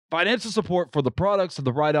Financial support for the products of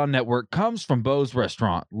the Right On Network comes from Bo's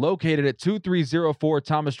Restaurant, located at 2304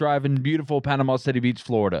 Thomas Drive in beautiful Panama City Beach,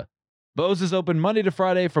 Florida. Bo's is open Monday to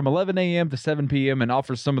Friday from 11 a.m. to 7 p.m. and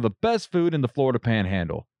offers some of the best food in the Florida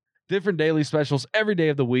Panhandle. Different daily specials every day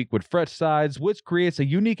of the week with fresh sides, which creates a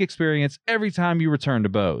unique experience every time you return to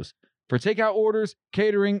Bo's. For takeout orders,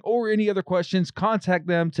 catering, or any other questions, contact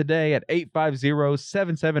them today at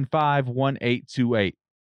 850-775-1828.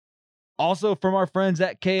 Also from our friends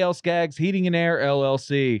at KL Skaggs Heating and Air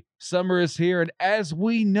LLC. Summer is here, and as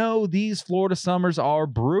we know, these Florida summers are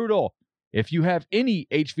brutal. If you have any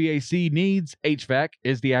HVAC needs, HVAC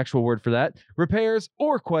is the actual word for that, repairs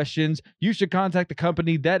or questions, you should contact the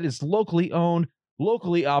company that is locally owned,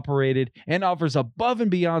 locally operated, and offers above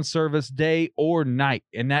and beyond service day or night.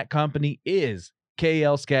 And that company is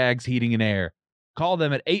KL Skaggs Heating and Air. Call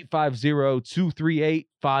them at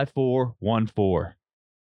 850-238-5414.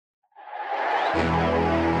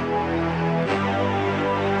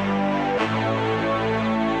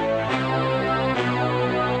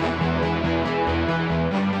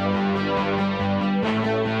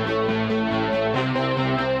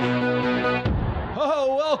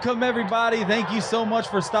 Welcome, everybody. Thank you so much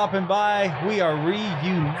for stopping by. We are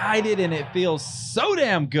reunited, and it feels so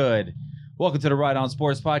damn good. Welcome to the Right On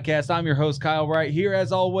Sports Podcast. I'm your host, Kyle Wright, here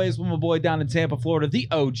as always with my boy down in Tampa, Florida, the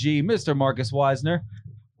OG, Mr. Marcus Weisner.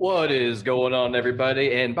 What is going on,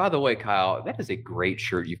 everybody? And by the way, Kyle, that is a great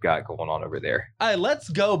shirt you've got going on over there. Hey, let's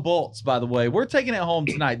go Bolts, by the way. We're taking it home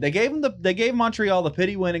tonight. They gave Montreal the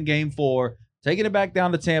pity win in Game 4, taking it back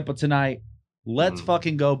down to Tampa tonight. Let's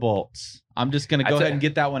fucking go Bolts. I'm just going to go ahead and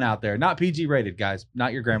get that one out there. Not PG rated, guys.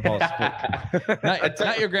 Not your grandfather's sport.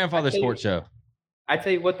 not your grandfather's sports show. I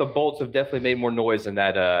tell you what, the Bolts have definitely made more noise than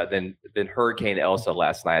that than Hurricane Elsa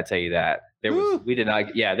last night. I tell you that. There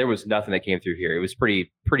was nothing that came through here. It was pretty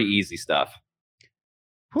easy stuff.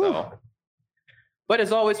 So, but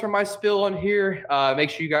as always, for my spill on here, make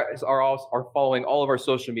sure you guys are following all of our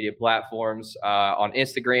social media platforms on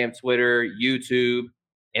Instagram, Twitter, YouTube,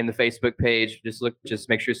 and the Facebook page. Just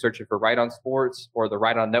make sure you're searching for Right On Sports or the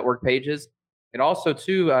Right On Network pages. And also,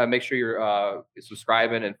 too, make sure you're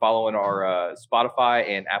subscribing and following our Spotify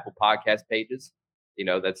and Apple Podcast pages. You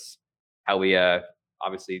know, that's how we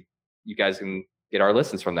obviously you guys can get our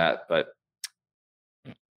listens from that. But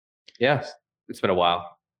yeah, it's been a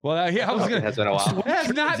while. Well, yeah, it has been a while. It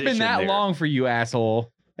has not been that long for you,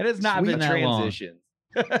 asshole. It has not been that transition.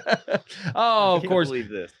 Oh, of course.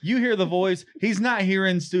 You hear the voice. He's not here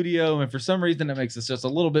in studio, and for some reason, it makes us just a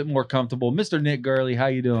little bit more comfortable. Mr. Nick Gurley, how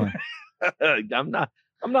you doing? I'm not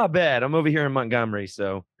bad. I'm over here in Montgomery,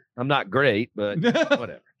 so I'm not great, but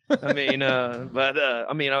whatever. I mean,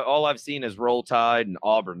 all I've seen is Roll Tide and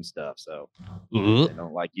Auburn stuff, so I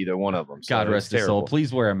don't like either one of them. So God rest his soul.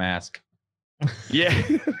 Please wear a mask. Yeah,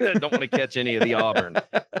 don't want to catch any of the Auburn.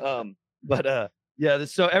 Yeah.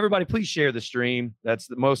 So everybody, please share the stream. That's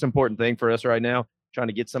the most important thing for us right now. Trying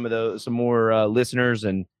to get some more listeners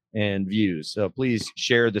and views. So please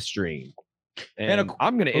share the stream. And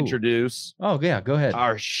I'm going to introduce. Oh yeah, go ahead.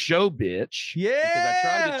 Our show bitch. Yeah. Because I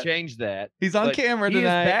tried to change that. He's on camera tonight. He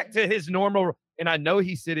is back to his normal, and I know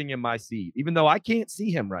he's sitting in my seat, even though I can't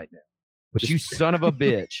see him right now. But you son of a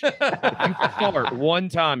bitch! If you fart one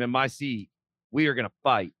time in my seat, we are going to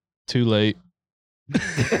fight. Too late.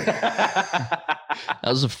 That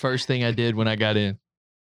was the first thing I did when I got in.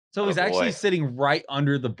 So he's actually sitting right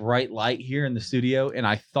under the bright light here in the studio, and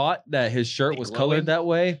I thought that his shirt was colored that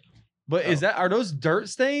way. But are those dirt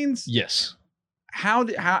stains? Yes. How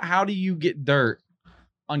do you get dirt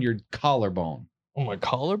on your collarbone? On my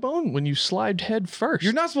collarbone? When you slide head first.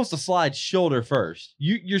 You're not supposed to slide shoulder first.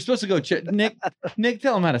 You're supposed to go Nick,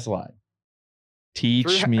 tell him how to slide.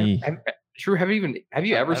 Teach me. True. Have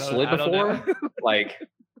you ever slid before? Like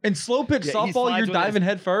in slow pitch softball, you're diving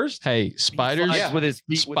head first. Hey, spiders with his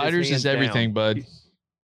feet. Spiders is everything, bud.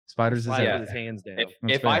 Spiders is everything. With his hands down.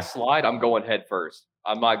 If I slide, I'm going head first.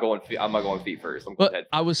 I'm not going feet first. I'm going head first.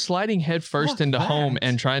 I was sliding head first into home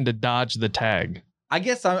and trying to dodge the tag. I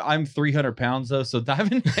guess I'm 300 pounds though, so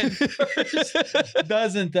diving head first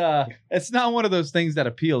doesn't. It's not one of those things that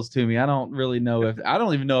appeals to me. I don't even know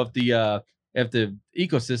if the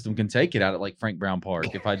ecosystem can take it out at like Frank Brown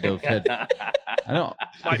Park if I dove head. I don't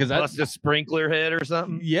because that's a sprinkler head or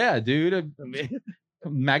something. Yeah, dude.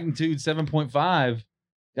 Magnitude 7.5.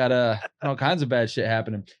 Got all kinds of bad shit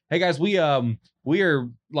happening. Hey guys, we are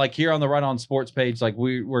like here on the Right On Sports page, like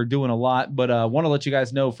we're doing a lot, but want to let you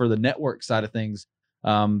guys know for the network side of things,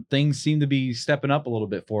 things seem to be stepping up a little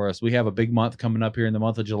bit for us. We have a big month coming up here in the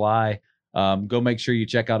month of July. Go make sure you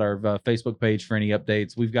check out our Facebook page for any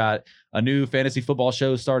updates. We've got a new fantasy football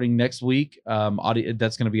show starting next week.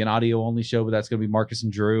 That's going to be an audio only show, but that's going to be Marcus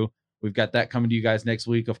and Drew. We've got that coming to you guys next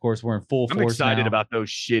week. Of course, we're in full force. I'm excited now. about those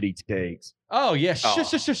shitty takes. Oh yeah, shit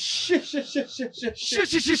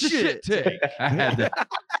take. I had that.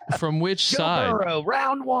 From which Joe side? Burrow,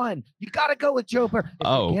 round 1. You got to go with Joe Burrow.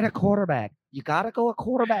 If you get a quarterback, you got to go a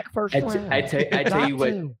quarterback first round. I tell you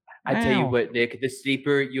what. I tell you what, Nick, the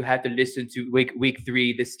sleeper, you have to listen to week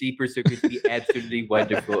 3. The sleepers are going to be absolutely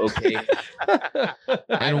wonderful, okay?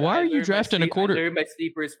 And why are you drafting a quarter? I learned my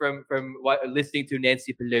sleepers from listening to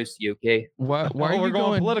Nancy Pelosi, okay? Why are we're you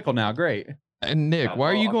going political now? Great. And Nick,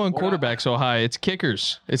 why are you going quarterback so high? It's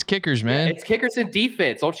kickers. It's kickers, man. Yeah, it's kickers and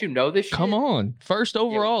defense. Don't you know this shit? Come on. First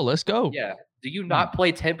overall, let's go. Yeah. Do you not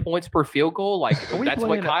play 10 points per field goal? Like, that's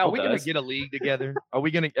what Kyle does. Are we going to get a league together? Are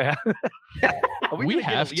we going to? We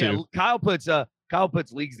have to. Yeah, Kyle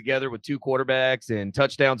puts leagues together with 2 quarterbacks, and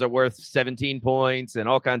touchdowns are worth 17 points and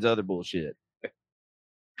all kinds of other bullshit.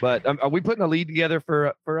 But are we putting a league together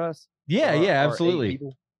for us? Yeah, absolutely.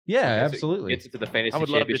 Yeah, absolutely. Gets into the fantasy I would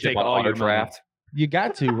love to championship take on all auto your draft. You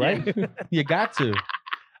got to, right? You got to.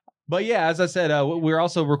 But yeah, as I said, we're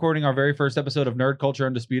also recording our very first episode of Nerd Culture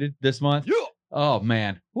Undisputed this month. Yeah. Oh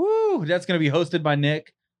man, woo! That's going to be hosted by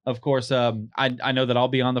Nick. Of course, I know that I'll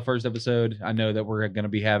be on the first episode. I know that we're going to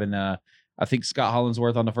be having, I think Scott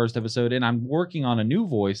Hollinsworth on the first episode, and I'm working on a new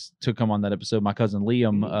voice to come on that episode. My cousin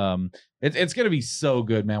Liam. It's going to be so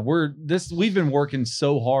good, man. We've been working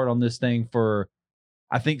so hard on this thing for,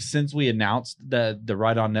 I think, since we announced the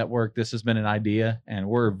Right On Network. This has been an idea, and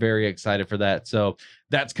we're very excited for that. So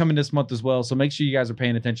that's coming this month as well. So make sure you guys are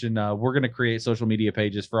paying attention. We're going to create social media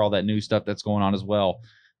pages for all that new stuff that's going on as well.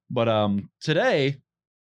 But today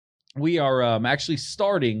we are actually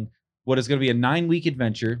starting what is going to be a 9-week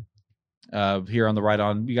adventure here on the Right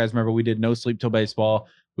On. You guys remember we did No Sleep Till Baseball.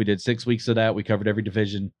 We did 6 weeks of that. We covered every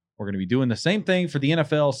division. We're going to be doing the same thing for the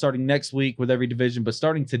NFL starting next week with every division. But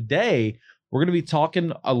starting today, we're going to be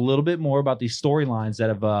talking a little bit more about these storylines that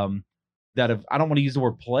have I don't want to use the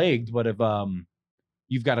word plagued, but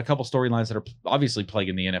you've got a couple storylines that are obviously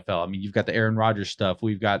plaguing the NFL. I mean, you've got the Aaron Rodgers stuff.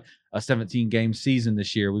 We've got a 17-game season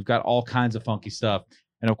this year. We've got all kinds of funky stuff.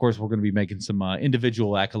 And of course, we're going to be making some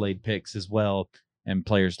individual accolade picks as well and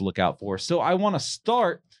players to look out for. So I want to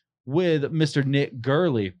start with Mr. Nick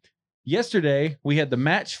Gurley. Yesterday, we had the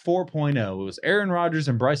match 4.0. It was Aaron Rodgers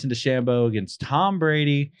and Bryson DeChambeau against Tom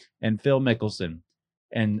Brady and Phil Mickelson.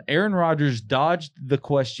 And Aaron Rodgers dodged the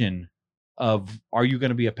question of, are you going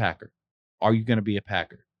to be a Packer? Are you going to be a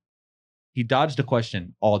Packer? He dodged the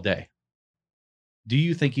question all day. Do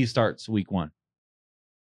you think he starts week 1?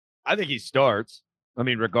 I think he starts. I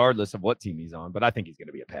mean, regardless of what team he's on, but I think he's going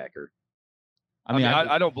to be a Packer.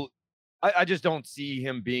 I just don't see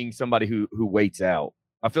him being somebody who waits out.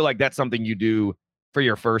 I feel like that's something you do for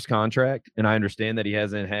your first contract. And I understand that he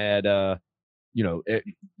hasn't had, the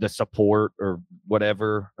support or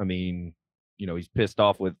whatever. I mean, he's pissed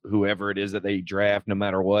off with whoever it is that they draft, no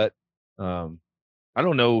matter what. I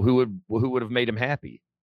don't know who would have made him happy,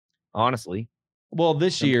 honestly. Well,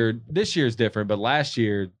 this year is different, but last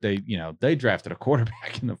year they drafted a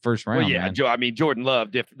quarterback in the first round. Well, yeah, man. Jordan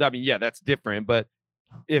Love. That's different. But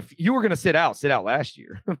if you were going to sit out last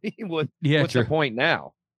year. I mean, what's the point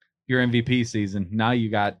now? Your MVP season. Now you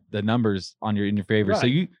got the numbers in your favor.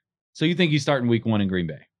 Right. So you think you start in week 1 in Green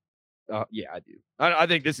Bay? Yeah, I do. I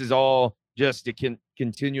think this is all just to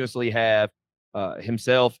continuously have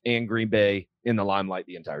himself and Green Bay in the limelight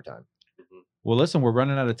the entire time. Well, listen, we're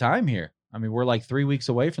running out of time here. I mean, we're like 3 weeks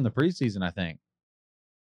away from the preseason, I think.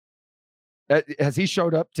 Has he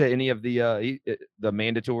showed up to any of the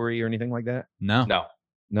mandatory or anything like that? No.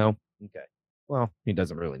 Okay. Well, he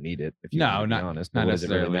doesn't really need it. If you not be honest, not what does it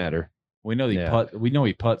necessarily. really matter? We know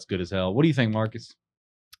he puts good as hell. What do you think, Marcus?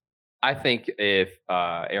 I think if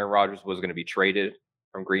Aaron Rodgers was going to be traded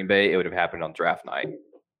from Green Bay, it would have happened on draft night.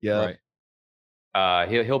 Yeah. Right.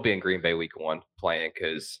 He'll be in Green Bay week 1 playing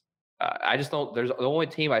because I just don't. There's the only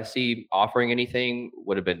team I see offering anything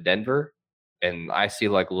would have been Denver, and I see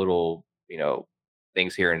like little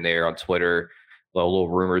things here and there on Twitter, little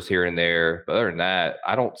rumors here and there. But other than that,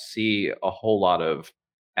 I don't see a whole lot of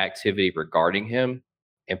activity regarding him.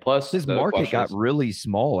 And plus, his market got really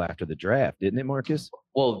small after the draft, didn't it, Marcus?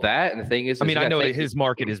 Well, that and the thing is, I mean, I know his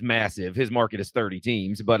market is massive. His market is 30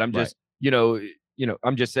 teams, but I'm just,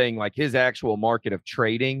 I'm just saying, like, his actual market of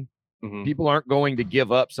trading, people aren't going to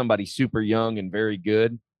give up somebody super young and very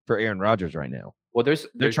good for Aaron Rodgers right now. Well,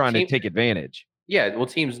 they're trying to take advantage. Yeah, well,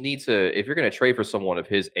 teams need to, if you're going to trade for someone of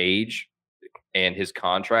his age and his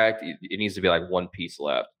contract, it needs to be like one piece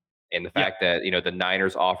left. And the fact that, the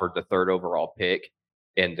Niners offered the 3rd overall pick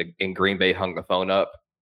and Green Bay hung the phone up,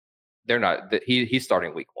 they're not. He's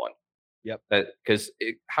starting week 1. Yep. Because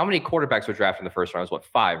how many quarterbacks were drafted in the first round? It was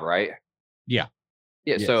 5, right? Yeah.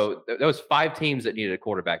 Yeah. Yes. So there was 5 teams that needed a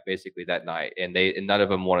quarterback basically that night, and none of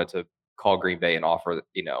them wanted to call Green Bay and offer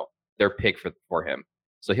their pick for him.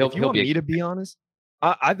 So he'll me to be honest,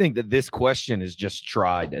 I think that this question is just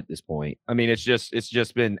tried at this point. I mean, it's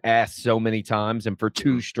just been asked so many times and for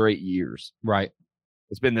 2 straight years. Right.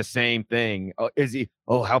 It's been the same thing.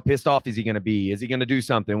 How pissed off is he going to be? Is he going to do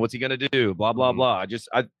something? What's he going to do? Blah, blah, blah.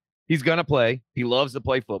 He's going to play. He loves to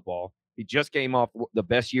play football. He just came off the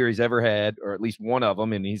best year he's ever had, or at least one of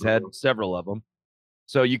them, and he's had several of them.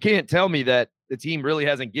 So you can't tell me that the team really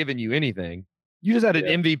hasn't given you anything. You just had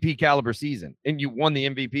an MVP caliber season, and you won the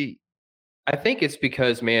MVP. I think it's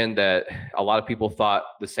because, man, that a lot of people thought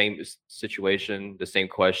the same situation, the same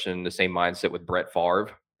question, the same mindset with Brett Favre.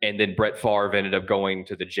 And then Brett Favre ended up going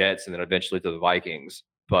to the Jets and then eventually to the Vikings.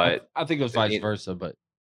 But I think it was vice versa, but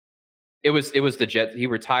it was the Jets. He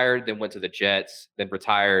retired, then went to the Jets, then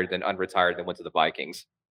retired, then unretired, then went to the Vikings.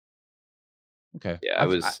 Okay. Yeah, it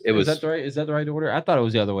was. Is that the right order? I thought it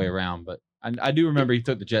was the other way around, but I do remember he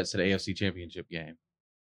took the Jets to the AFC Championship game.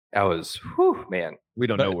 That was, man. We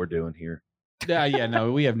don't know what we're doing here. Yeah,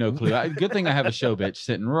 no, we have no clue. Good thing I have a show bitch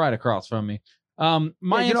sitting right across from me.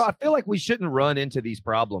 I feel like we shouldn't run into these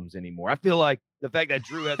problems anymore. I feel like the fact that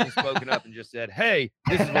Drew hasn't spoken up and just said, "Hey,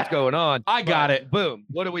 this is what's going on." I got it. Boom.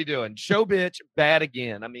 What are we doing? Show bitch, bad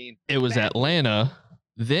again. I mean, it was Atlanta,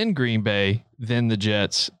 then Green Bay, then the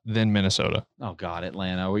Jets, then Minnesota. Oh God,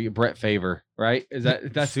 Atlanta. Brett Favre, right?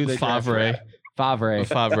 That's who they Favre. Favre.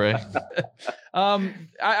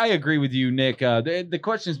 I agree with you, Nick. The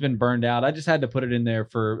question's been burned out. I just had to put it in there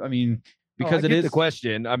because it is the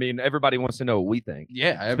question. I mean, everybody wants to know what we think.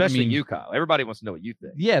 Yeah, especially you, Kyle. Everybody wants to know what you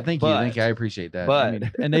think. Yeah, thank you. I appreciate that. But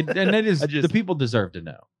the people deserve to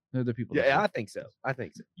know. The people. Yeah, I think so.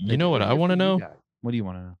 You know what I want to know? What do you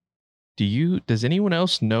want to know? Does anyone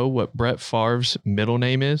else know what Brett Favre's middle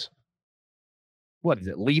name is? What is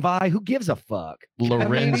it, Levi? Who gives a fuck? Lorenzo. I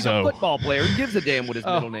mean, he's a football player. Who gives a damn what his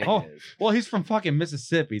middle name is? Well, he's from fucking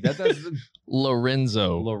Mississippi. That's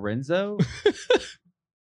Lorenzo. Lorenzo?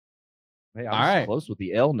 Hey, I was close with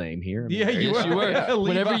the L name here. Yeah, you were. Yeah,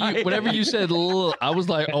 whenever you said L, I was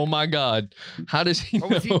like, oh my God. How does he know?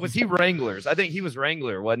 Was he Wranglers? I think he was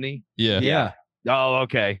Wrangler, wasn't he? Yeah. Oh,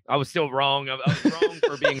 okay. I was still wrong. I was wrong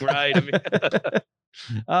for being right. I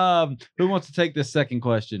mean, who wants to take this second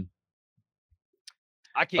question?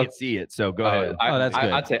 I can't see it, so go ahead. That's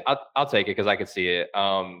good. I'll take it because I can see it.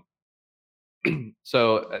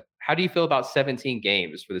 So, how do you feel about 17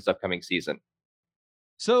 games for this upcoming season?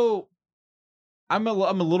 So, I'm a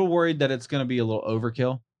little worried that it's going to be a little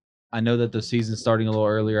overkill. I know that the season's starting a little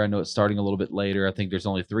earlier. I know it's starting a little bit later. I think there's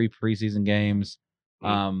only 3 preseason games.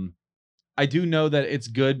 I do know that it's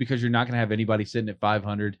good because you're not going to have anybody sitting at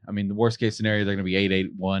 500. I mean, the worst case scenario, they're going to be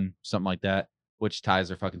 8-8-1, something like that. Which ties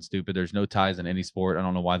are fucking stupid. There's no ties in any sport. I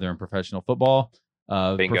don't know why they're in professional football.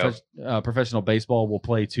 Professional baseball will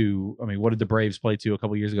play to. I mean, what did the Braves play to a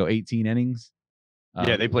couple years ago? 18 innings.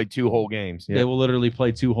 Yeah, they played 2 whole games. Yeah. They will literally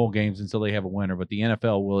play 2 whole games until they have a winner. But the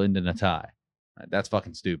NFL will end in a tie. That's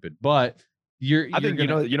fucking stupid. But I think you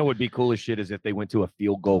know what would be cool as shit is if they went to a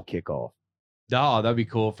field goal kickoff. Oh, that'd be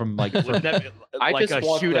cool. From like like a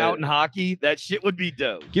shootout in hockey. That shit would be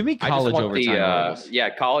dope. Give me college overtime.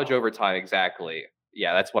 College overtime. Exactly.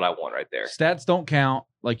 Yeah, that's what I want right there. Stats don't count.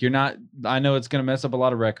 Like you're not. I know it's going to mess up a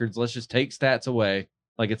lot of records. Let's just take stats away.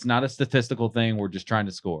 Like it's not a statistical thing. We're just trying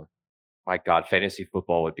to score. My God, fantasy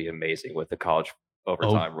football would be amazing with the college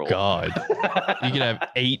overtime rule. God, you could have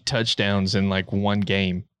 8 touchdowns in like one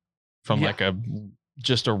game from like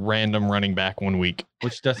just a random running back one week,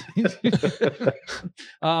 which doesn't. So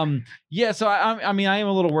I mean, I am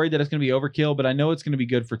a little worried that it's going to be overkill, but I know it's going to be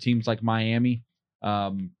good for teams like Miami.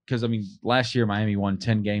 Because I mean, last year Miami won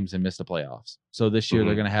 10 games and missed the playoffs. So this year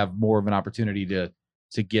they're going to have more of an opportunity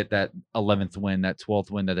to get that 11th win, that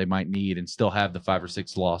 12th win that they might need, and still have the 5 or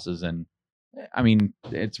 6 losses. And I mean,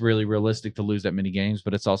 it's really realistic to lose that many games,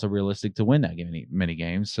 but it's also realistic to win that many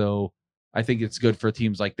games. So I think it's good for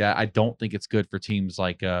teams like that. I don't think it's good for teams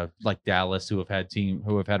like Dallas who have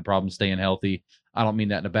had problems staying healthy. I don't mean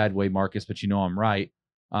that in a bad way, Marcus, but you know I'm right.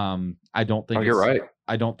 I don't think you're right.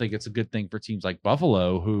 I don't think it's a good thing for teams like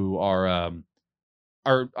Buffalo who are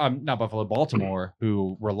not Buffalo, Baltimore,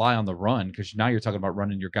 who rely on the run, because now you're talking about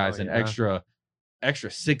running your guys an extra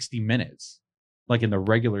 60 minutes, like in the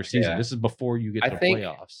regular season. This is before you get to the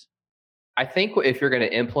playoffs. I think if you're going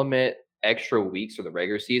to implement extra weeks for the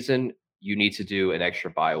regular season, you need to do an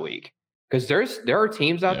extra bye week, Because there are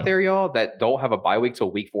teams out Yeah. there, y'all, that don't have a bye week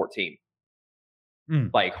till week 14.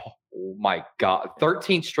 Like, oh my God,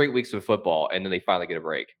 13 straight weeks of football, and then they finally get a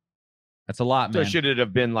break. That's a lot, So man. should it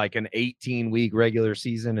have been like an 18-week regular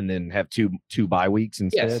season and then have two bye weeks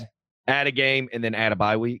instead? Yes. Add a game and then add a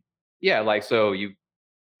bye week. Yeah, like so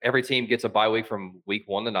every team gets a bye week from week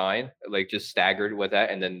 1 to 9, like just staggered with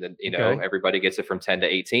that, and then Okay. everybody gets it from 10 to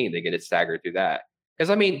 18. They get it staggered through that. Because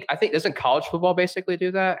I mean, I think doesn't college football basically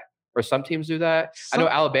do that, or some teams do that? I know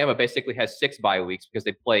Alabama basically has 6 bye weeks because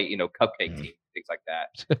they play cupcake teams, things like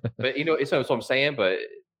that. But it's what I'm saying. But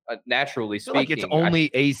naturally I feel speaking, like it's only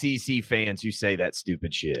ACC fans who say that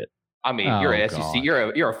stupid shit. I mean, you're Oh, an SEC.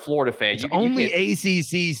 God. You're a Florida fan. It's You only can't-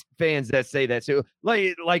 ACC fans that say that. So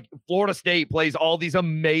like Florida State plays all these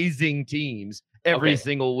amazing teams every Okay.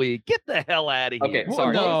 single week. Get the hell out of here. Okay,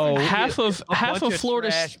 sorry. No. half of bunch Florida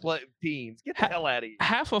trash teams. Get the hell out of here.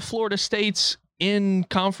 half of Florida State's in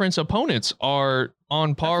conference opponents are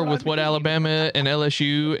on par what I with what mean. Alabama and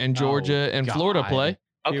LSU and Georgia and Florida God. play.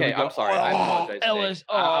 Here we Okay, go. I'm sorry. I apologize. LS Nick.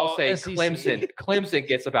 I'll say SEC. Clemson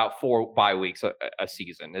gets about 4 bye weeks a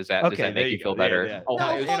season. Does that Okay, that there make you you feel go. Yeah, better? yeah.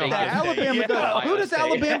 Ohio No, fuck State that. gets- Alabama Yeah. does. Who does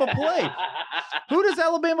Alabama play? Who does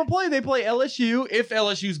Alabama play? They play LSU if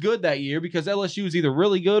LSU's good that year because LSU is either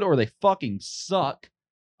really good or they fucking suck.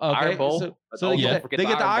 Okay, Iron Bowl. so they Yeah. get, they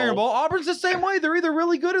get the Iron Bowl. Auburn's the same way. They're either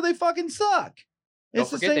really good or they fucking suck. Don't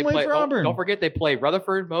It's the forget same they way play- for don't- Auburn. Don't forget they play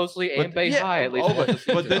Rutherford, Mosley, and Bay High at least. Oh, once a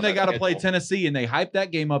season but then they on got to their play schedule. Tennessee, and they hype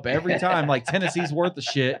that game up every time. Like Tennessee's worth of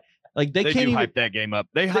shit. Like they They can't do even. hype that game up.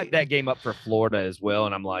 They hype that game up for Florida as well.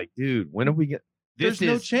 And I'm like, dude, when do we get this? There's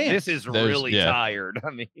no is chance. This is There's- really yeah. tired. I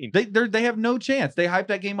mean, They have no chance. They hype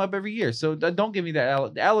that game up every year. So don't give me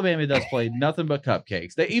that. Alabama does play nothing but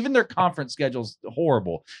cupcakes. Even their conference schedule's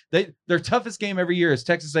horrible. Their toughest game every year is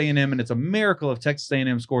Texas A&M, and it's a miracle if Texas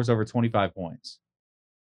A&M scores over 25 points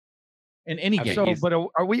in any game. so, but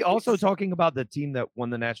are we also talking about the team that won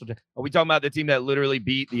the national? Are we talking about the team that literally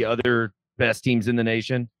beat the other best teams in the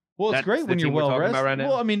nation? Well, it's That's great the when you're team we're well talking rested. about right now?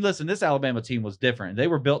 Well, I mean, listen, this Alabama team was different. They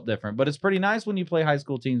were built different, but it's pretty nice when you play high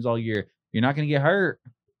school teams all year. You're not going to get hurt.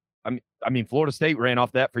 I mean, Florida State ran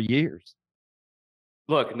off that for years.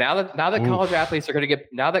 Look, now that Oof. college athletes are going to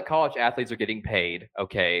get college athletes are getting paid,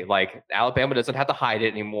 okay? Like Alabama doesn't have to hide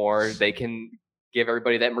it anymore. They can give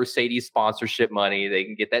everybody that Mercedes sponsorship money. They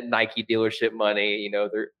can get that Nike dealership money. They're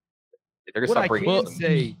going to What I start bringing can them.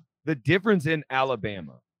 say, the difference in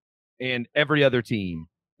Alabama and every other team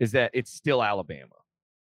is that it's still Alabama.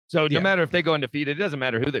 So no Yeah. matter if they go undefeated, it doesn't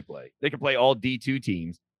matter who they play. They can play all D2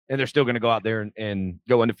 teams, and they're still going to go out there and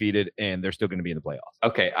go undefeated, and they're still going to be in the playoffs.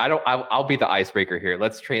 Okay, I'll be the icebreaker here.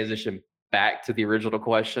 Let's transition back to the original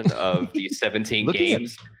question of the 17 Look at-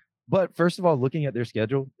 games. But first of all, looking at their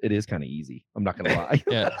schedule, it is kind of easy. I'm not going to lie.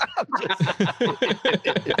 Yeah.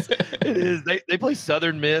 It is. They play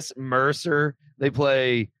Southern Miss, Mercer. They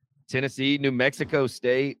play Tennessee, New Mexico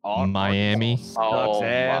State, Miami. Arkansas sucks Oh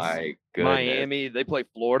ass. my goodness. Miami. They play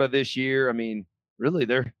Florida this year. I mean, really,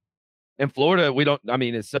 they're in Florida. We don't. I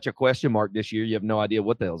mean, it's such a question mark this year. You have no idea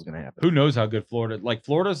what the hell's going to happen. Who knows how good Florida? Like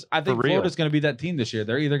I think For real. Florida's going to be that team this year.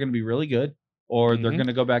 They're either going to be really good or they're Mhm. going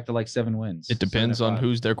to go back to like 7 wins. It depends 7 on and 5.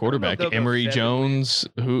 who's their quarterback. they'll go Emory 7 Jones,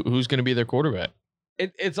 who's going to be their quarterback?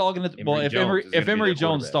 It's all going to. Emory Well, if Jones Emory is gonna be Emory their Jones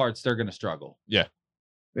quarterback. starts, they're going to struggle.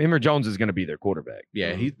 Emory Jones is going to be their quarterback.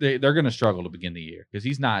 Yeah, they're going to struggle to begin the year because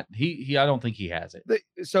he's not. He I don't think he has it.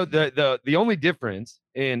 So the only difference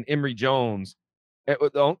in Emory Jones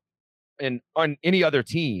and on any other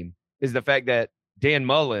team is the fact that Dan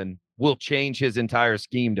Mullen will change his entire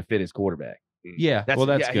scheme to fit his quarterback. Yeah, That's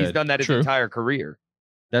that's yeah, good. he's done that his True. entire career.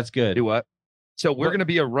 That's good. Do what? So we're But- going to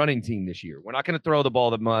be a running team this year. We're not going to throw the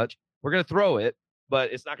ball that much. We're going to throw it,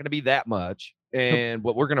 but it's not going to be that much. And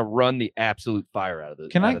but we're going to run the absolute fire out of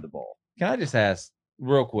the ball. Can I just ask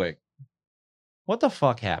real quick? What the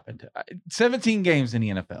fuck happened? 17 games in the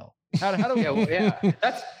NFL. How do we? Yeah, well, yeah.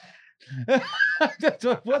 That's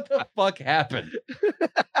what the fuck happened?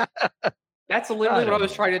 That's literally I what I don't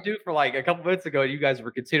was know. trying to do for like a couple minutes ago. You guys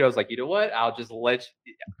were continuing. I was like, you know what? I'll just let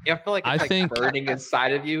you. I feel like I it's like think- burning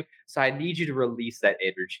inside of you. So I need you to release that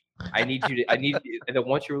energy. I need you to. And then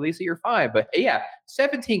once you release it, you're fine. But yeah,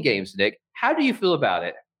 17 games, Nick. How do you feel about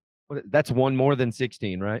it? That's one more than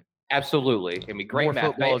 16, right? Absolutely. I mean, great More math.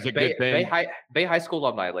 football is a good thing. Bay High School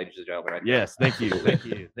alumni, ladies and gentlemen. Right there. Yes, thank you, thank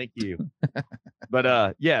you, thank you.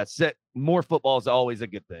 But yeah, more football is always a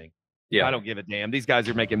good thing. Yeah. I don't give a damn. These guys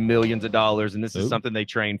are making millions of dollars, and this is Oop. something they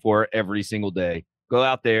train for every single day. Go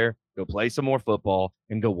out there, go play some more football,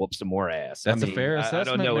 and go whoop some more ass. That's a fair I don't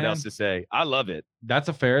assessment, know what man. else to say. I love it. That's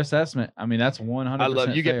a fair assessment. I mean, that's 100%. I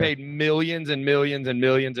love you get fair. paid millions and millions and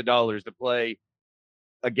millions of dollars to play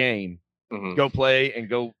a game Mhm. go play and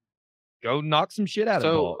go knock some shit out of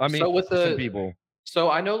the ball. I mean, so with some the people. So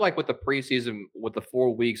I know, like with the preseason, with the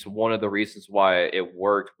 4 weeks, one of the reasons why it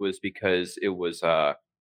worked was because it was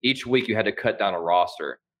each week you had to cut down a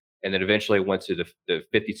roster, and then eventually it went to the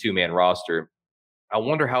 52-man roster. I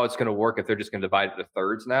wonder how it's going to work if they're just going to divide it into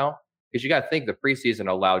thirds now, because you got to think the preseason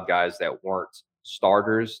allowed guys that weren't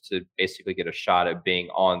starters to basically get a shot at being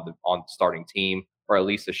on the starting team, or at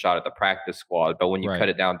least a shot at the practice squad. But when you Right. cut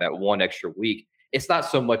it down that one extra week, it's not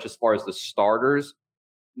so much as far as the starters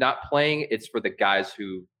not playing, it's for the guys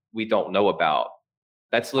who we don't know about.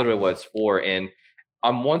 That's literally what it's for. And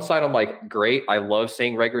on one side, I'm like, great. I love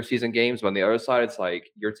seeing regular season games. But on the other side, it's like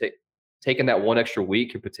you're taking that one extra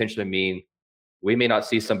week could potentially mean we may not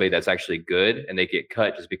see somebody that's actually good and they get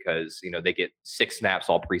cut just because, they get 6 snaps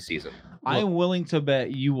all preseason. I'm willing to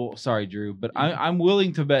bet you will. Sorry, Drew, but I'm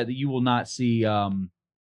willing to bet that you will not see a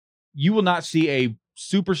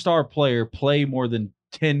superstar player play more than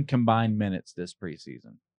 10 combined minutes this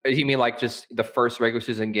preseason. You mean like just the first regular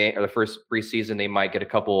season game or the first preseason, they might get a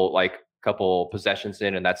couple possessions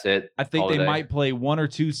in and that's it? I think they might play 1 or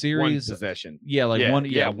 2 series. One possession. Yeah, like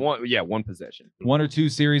one possession. 1 or 2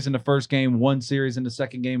 series in the first game, 1 series in the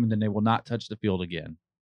second game, and then they will not touch the field again.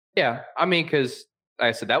 Yeah, I mean, because like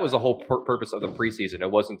I said, that was the whole purpose of the preseason.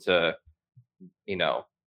 It wasn't to,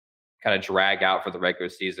 kind of drag out for the regular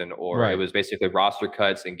season, or Right. It was basically roster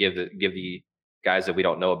cuts and give the guys that we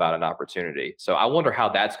don't know about an opportunity. So I wonder how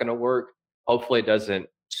that's going to work. Hopefully, it doesn't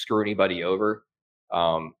screw anybody over.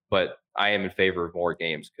 But I am in favor of more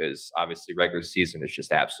games because obviously regular season is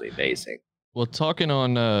just absolutely amazing. Well, talking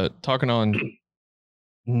on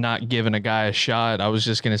not giving a guy a shot, I was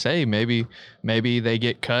just gonna say maybe they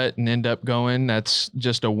get cut and end up going. That's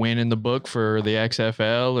just a win in the book for the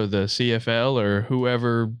XFL or the CFL or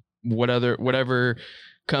whoever, whatever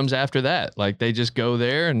comes after that. Like they just go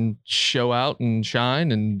there and show out and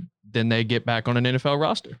shine, and then they get back on an NFL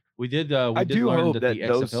roster. We did. I did do learn hope that that the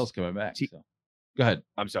those XFL's coming back. So. Go ahead.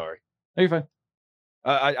 I'm sorry. No, you're fine.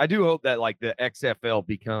 I do hope that like the XFL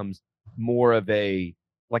becomes more of a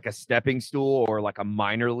stepping stool or like a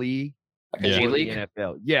minor league. Like a Yeah. G for the League.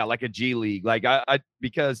 NFL. Yeah, like a G League. Like I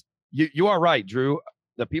because you are right, Drew.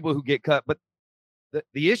 The people who get cut, but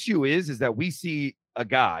the issue is that we see a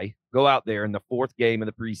guy go out there in the 4th game of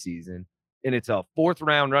the preseason, and it's a 4th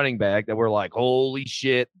round running back that we're like, holy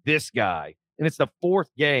shit, this guy. And it's the 4th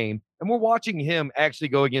game, and we're watching him actually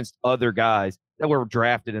go against other guys that were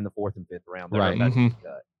drafted in the 4th and 5th round. that are Right. about to Mhm. get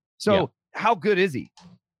cut. So how good is he?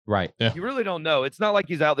 Right. Yeah. You really don't know. It's not like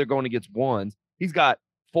he's out there going against ones. He's got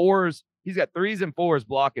 4s. He's got 3s and 4s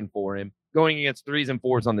blocking for him, going against 3s and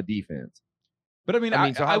 4s on the defense. But I mean,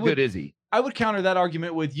 So how good is he? I would counter that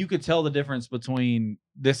argument with you could tell the difference between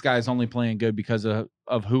this guy's only playing good because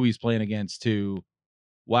of who he's playing against to,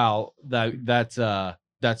 wow, that's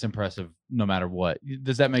impressive no matter what.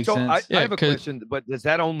 Does that make So sense? I have a 'cause- question, but does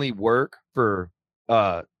that only work for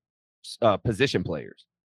position players?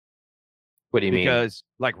 What do you mean? Because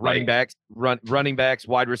like running backs,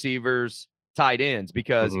 wide receivers, tight ends,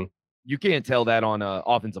 because Mhm. you can't tell that on an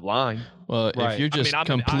offensive line. Well, Right. if you're just I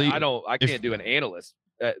complete, can't do an analyst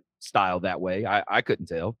style that way. I couldn't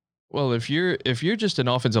tell. well, if you're just an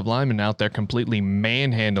offensive lineman out there completely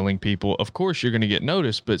manhandling people, of course you're going to get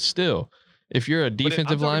noticed. But still, if you're a But I'm defensive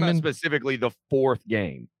talking about lineman, specifically the 4th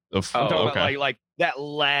game. I'm talking about like that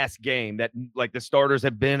last game that like the starters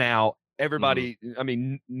have been out. Everybody, I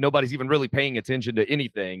mean, nobody's even really paying attention to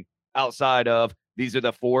anything outside of these are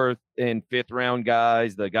the 4th and 5th round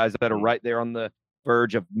guys, the guys that are right there on the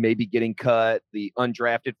verge of maybe getting cut, the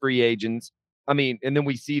undrafted free agents. I mean, and then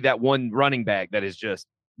we see that one running back that is just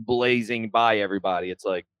blazing by everybody. It's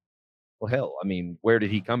like, well, hell, I mean, where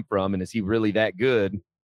did he come from? And is he really that good?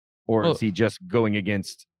 Or Well- is he just going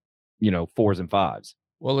against, 4s and 5s?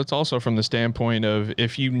 well, it's also from the standpoint of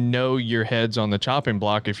if you know your head's on the chopping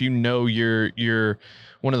block, if you know you're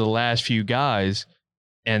one of the last few guys,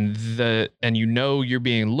 and you know you're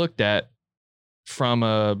being looked at from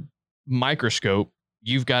a microscope,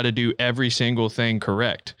 you've got to do every single thing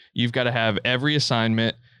correct. You've got to have every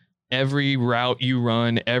assignment, every route you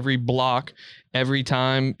run, every block, every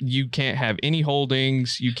time. You can't have any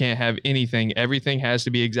holdings. You can't have anything. Everything has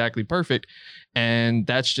to be exactly perfect. And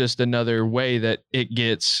that's just another way that it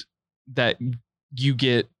gets that you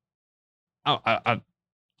get a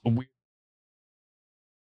weird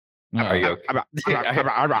Are you okay?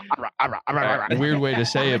 Weird way to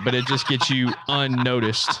say it, but it just gets you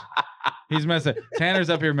unnoticed. He's messing. Tanner's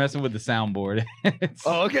up here messing with the soundboard. It's-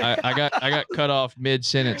 Oh, okay. I got cut off mid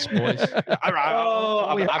sentence, boys.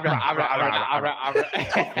 Oh, We're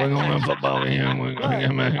gonna run football.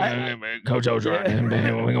 Coach O's right. We're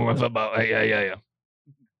gonna run football. Yeah.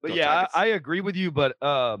 But Go yeah, Tigers. I agree with you. But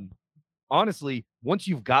honestly, once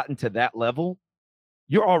you've gotten to that level,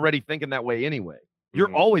 you're already thinking that way anyway. You're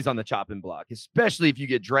Mhm. always on the chopping block, especially if you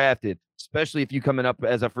get drafted, especially if you coming up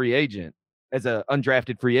as a free agent, as an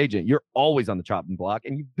undrafted free agent. You're always on the chopping block,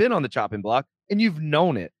 and you've been on the chopping block, and you've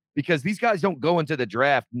known it because these guys don't go into the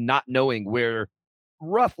draft not knowing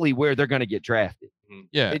roughly where they're going to get drafted.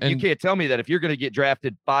 Yeah, You and can't tell me that if you're going to get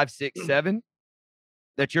drafted 5, 6, 7,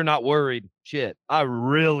 that you're not worried. Shit, I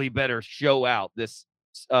really better show out this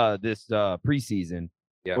preseason,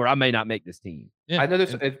 Yeah. or I may not make this team. yeah, I know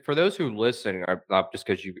there's for those who listen, not just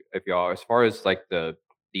because if y'all, as far as like the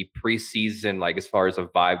preseason, like as far as a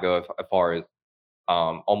vibe go, as far as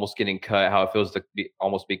almost getting cut, how it feels to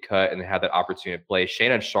almost be cut and have that opportunity to play.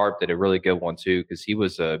 Shannon Sharp did a really good one too because he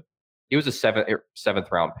was a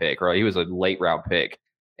seventh round pick, or he was a late round pick,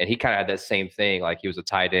 and he kind of had that same thing. Like he was a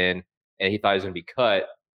tight end, and he thought he was going to be cut,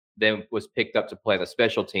 then was picked up to play the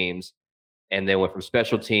special teams, and then went from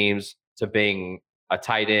special teams to being a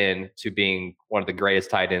tight end to being one of the greatest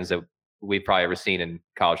tight ends that we've probably ever seen in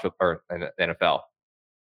college football or in the NFL.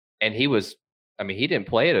 And he was, I mean, he didn't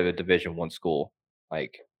play at a Division I school.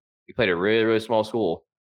 Like he played at a really, really small school.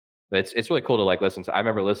 But it's really cool to like listen to. I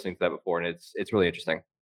remember listening to that before, and it's really interesting.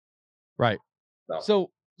 Right.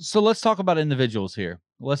 So, So let's talk about individuals here.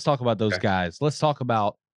 Let's talk about those Okay. guys. Let's talk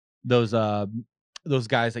about those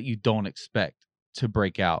guys that you don't expect to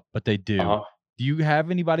break out, but they do. uh-huh. Do you have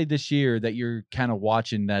anybody this year that you're kind of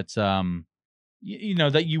watching that's you know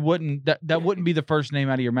that you wouldn't that wouldn't be the first name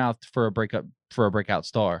out of your mouth for a breakout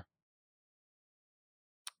star?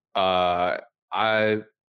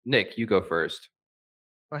 Nick, you go first.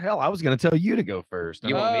 Well, hell, I was going to tell you to go first.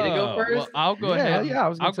 You want me to go Oh, first? Well, I'll go Yeah, ahead. yeah, I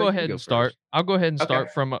was gonna I'll tell go you to ahead go and start. first. I'll go ahead and Okay.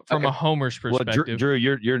 start from a Okay. homer's Well, perspective. Drew,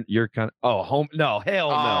 you're kind of home. No, hell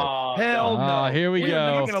no, Oh, hell no. no. Here we We're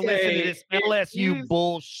go. not going to listen to Say, this if LSU you-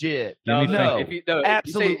 bullshit. Give me no, Fink. if you say-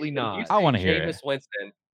 absolutely if not. you I say wanna hear it. Jameis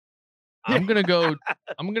Winston. I'm gonna go.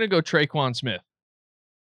 I'm gonna go Traquan Smith,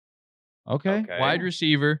 Okay. Okay. wide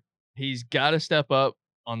receiver. He's got to step up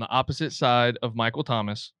on the opposite side of Michael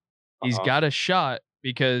Thomas. He's Uh-huh. got a shot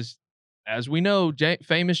because, as we know,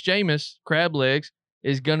 famous Jameis Crab Legs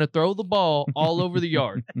is gonna throw the ball all over the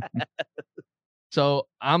yard. So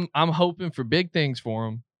I'm hoping for big things for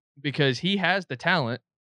him because he has the talent.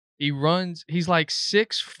 He runs. He's like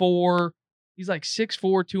 6'4". He's like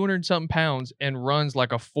 6'4", 200 something pounds, and runs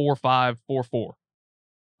like a 4.5, 4.4.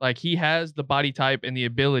 Like he has the body type and the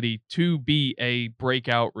ability to be a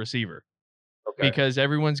breakout receiver Okay. because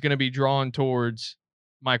everyone's going to be drawn towards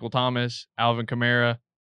Michael Thomas, Alvin Kamara.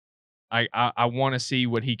 I want to see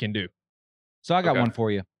what he can do. So I got Okay. one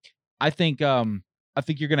for you. I think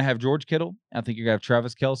you're gonna have George Kittle. I think you're gonna have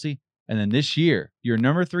Travis Kelce. And then this year, your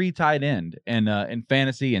number 3 tight end and in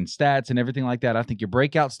fantasy and stats and everything like that, I think your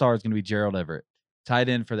breakout star is going to be Gerald Everett, tight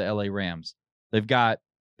end for the LA Rams.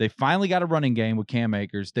 They finally got a running game with Cam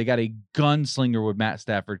Akers. They got a gunslinger with Matt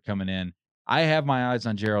Stafford coming in. I have my eyes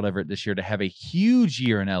on Gerald Everett this year to have a huge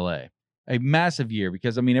year in LA, a massive year,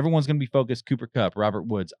 because I mean everyone's going to be focused Cooper Kupp, Robert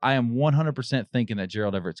Woods. I am 100% thinking that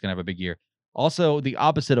Gerald Everett's going to have a big year. Also, the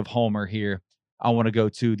opposite of Homer here, I want to go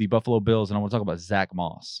to the Buffalo Bills and I want to talk about Zach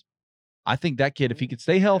Moss. I think that kid, if he could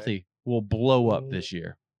stay healthy, will blow up this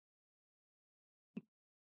year.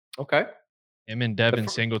 Okay. Him and Devin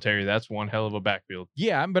Singletary, that's one hell of a backfield.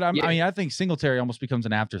 Yeah, but Yeah. I mean, I think Singletary almost becomes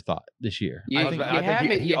an afterthought this year. You- I I think, think had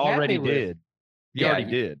me- he you had already me with- did. He Yeah, already you-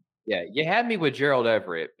 did. Yeah, you had me with Gerald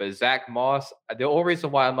Everett, but Zach Moss, the only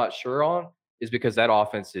reason why I'm not sure on is because that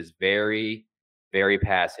offense is very, very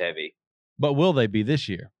pass heavy. but will they be this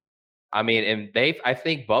year? I mean, and I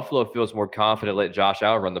think Buffalo feels more confident letting Josh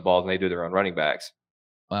Allen run the ball than they do their own running backs.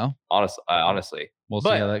 Well, Honestly, we'll see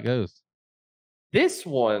But- how that goes. this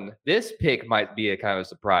pick might be a kind of a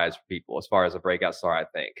surprise for people as far as a breakout star. I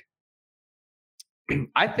think.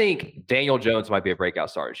 I think Daniel Jones might be a breakout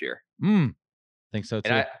star this year, Think so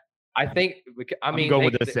too. and I think I mean I'm going they-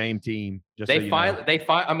 with the they- same team. Just They so you know.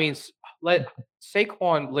 find. I mean, let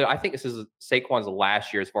Saquon. I think this is Saquon's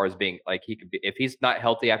last year as far as being like he could be. If he's not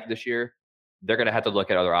healthy after this year, they're going to have to look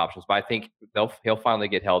at other options. But I think he'll finally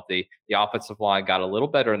get healthy. The offensive line got a little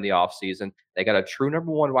better in the offseason. They got a true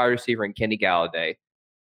number 1 wide receiver in Kenny Galladay.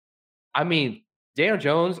 I mean, Daniel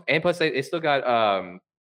Jones, and plus they still got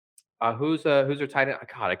who's their tight end?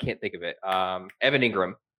 God, I can't think of it. Evan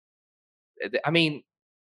Ingram. I mean,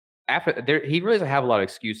 after there, he really doesn't have a lot of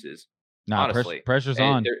excuses. Nah, Honestly, pressure's and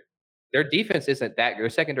on. their defense isn't that. Their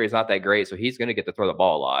secondary is not that great, so he's going to get to throw the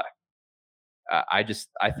ball a lot. I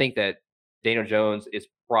think that Daniel Jones is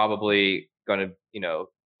probably going to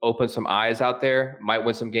open some eyes out there. Might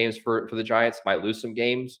win some games for the Giants. Might lose some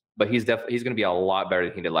games, but he's going to be a lot better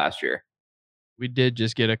than he did last year. We did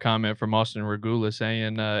just get a comment from Austin Regula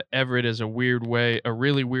saying Everett is a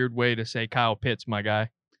really weird way to say Kyle Pitts, my guy.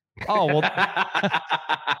 Oh well.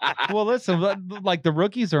 Well, listen, like the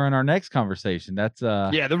rookies are in our next conversation. That's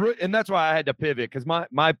yeah, and that's why I had to pivot because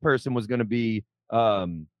my person was going to be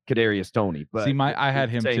Kadarius Toney. But see, I had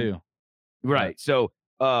him too. Right. So,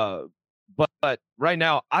 but right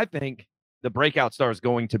now, I think the breakout star is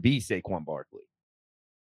going to be Saquon Barkley.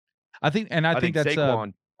 I think that's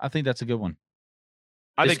Saquon. I think that's a good one.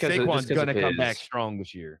 I think Saquon's going to come back strong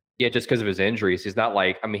this year. Yeah, just because of his injuries. He's not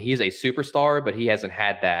like, I mean, he's a superstar, but he hasn't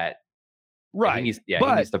had that. Right. He needs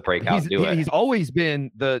to break out and do it. He's always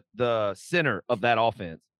been the center of that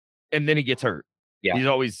offense, and then he gets hurt. Yeah. He's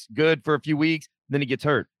always good for a few weeks, then he gets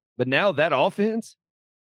hurt. But now that offense,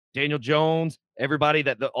 Daniel Jones, everybody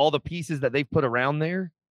all the pieces that they've put around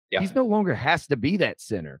there, he's no longer has to be that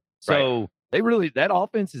center. So that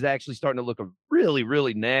offense is actually starting to look really,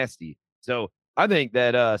 really nasty. So I think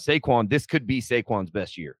that Saquon, this could be Saquon's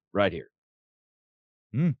best year right here.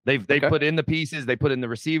 They've put in the pieces, they put in the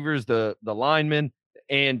receivers, the linemen,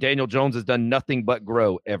 and Daniel Jones has done nothing but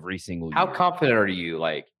grow every single year. How confident are you?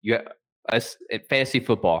 Like at fantasy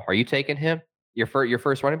football, are you taking him your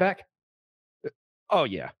first running back? Oh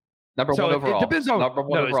yeah, number one overall. It depends on number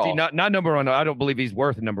one overall. See, not number one. I don't believe he's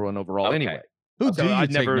worth number one overall anyway. Who do you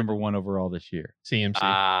take number one overall this year?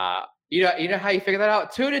 CMC. You know how you figure that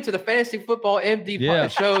out? Tune into the Fantasy Football MD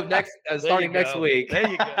show starting next week. There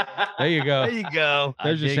you go. There you go. There you go.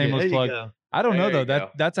 There's your shameless plug. I don't know though.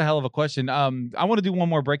 That's a hell of a question. I want to do one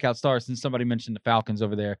more breakout star since somebody mentioned the Falcons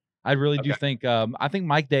over there. I really do think I think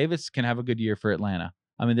Mike Davis can have a good year for Atlanta.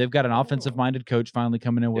 I mean, they've got an offensive-minded coach finally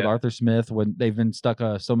coming in with Arthur Smith when they've been stuck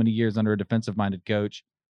so many years under a defensive-minded coach.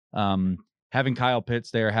 Having Kyle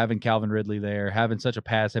Pitts there, having Calvin Ridley there, having such a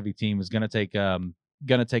pass-heavy team is going to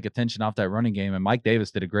take attention off that running game. And Mike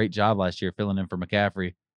Davis did a great job last year filling in for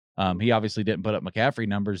McCaffrey. He obviously didn't put up McCaffrey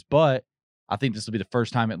numbers, but I think this will be the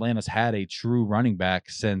first time Atlanta's had a true running back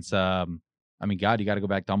since, you got to go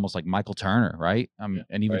back to almost like Michael Turner, right? And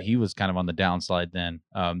even he was kind of on the downslide then.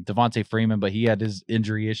 Devontae Freeman, but he had his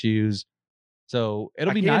injury issues. So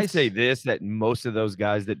it'll be nice. I can say this, that most of those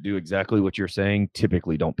guys that do exactly what you're saying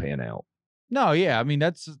typically don't pan out. No, yeah. I mean,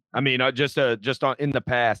 that's. I mean, just in the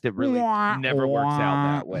past, it really never works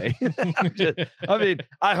out that way.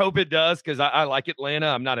 I hope it does because I like Atlanta.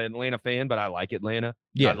 I'm not an Atlanta fan, but I like Atlanta.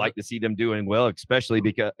 Yeah, I'd like to see them doing well, especially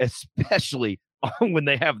when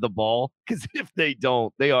they have the ball. Because if they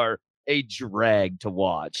don't, they are a drag to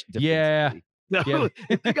watch. Yeah. So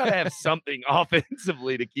you got to have something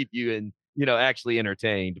offensively to keep you actually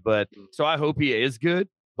entertained. But so I hope he is good.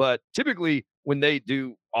 But typically, when they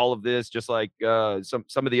do all of this, just like some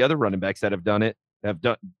of the other running backs that have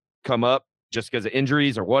come up just because of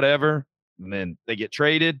injuries or whatever, and then they get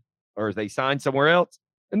traded or they sign somewhere else,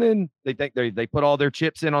 and then they think they put all their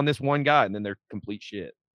chips in on this one guy, and then they're complete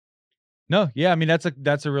shit. No, yeah, I mean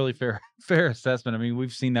that's a really fair assessment. I mean,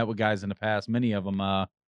 we've seen that with guys in the past. Many of them.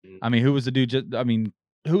 Who was the dude?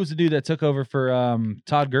 Who was the dude that took over for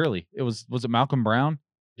Todd Gurley? Was it Malcolm Brown?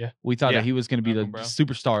 Yeah, we thought that he was going to be the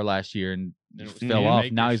superstar last year, and it fell off.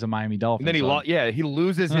 Now he's a Miami Dolphin. And then he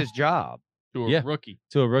loses his job to a rookie,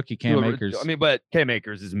 Cam Akers. But Cam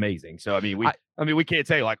Akers is amazing. So we can't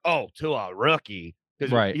say like, to a rookie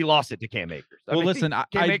because he lost it to Cam Akers.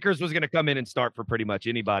 Cam Akers was going to come in and start for pretty much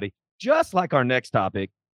anybody. Just like our next topic,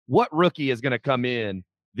 what rookie is going to come in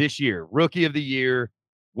this year? Rookie of the year.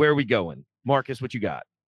 Where are we going, Marcus? What you got?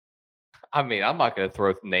 I mean, I'm not going to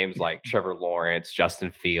throw names like Trevor Lawrence,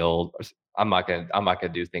 Justin Fields. I'm not going to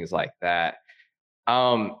do things like that.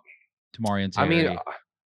 Tamarian Terry. I mean,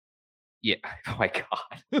 yeah. Oh my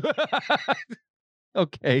God.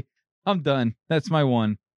 Okay, I'm done. That's my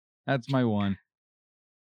one.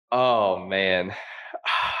 Oh man.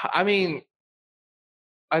 I mean,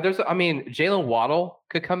 Jalen Waddle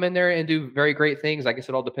could come in there and do very great things. I guess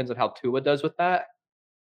it all depends on how Tua does with that.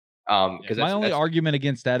 Because my only argument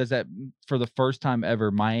against that is that for the first time ever,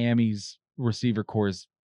 Miami's receiver core is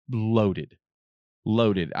loaded.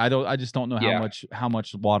 I just don't know how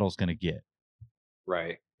much Waddle's going to get.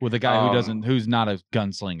 Right. With a guy who's not a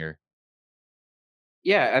gunslinger.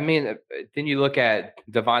 Yeah, I mean, then you look at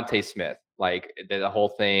Devontae Smith, like the whole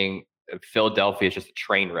thing. Philadelphia is just a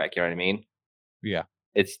train wreck. You know what I mean? Yeah.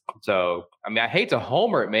 It's so. I mean, I hate to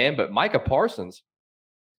homer it, man, but Micah Parsons.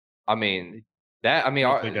 I mean that. I mean,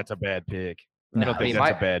 I don't think that's a bad pick. No, I don't I think mean,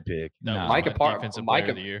 that's a bad pick. That No. was Micah my Par- defensive Micah- player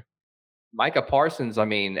of the year. Micah Parsons. I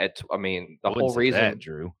mean, the I wouldn't whole say reason. that,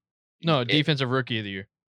 Drew. No, it- defensive rookie of the year.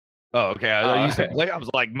 Oh, okay. You said Blake. I was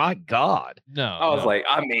like, my God. No, I was no. like,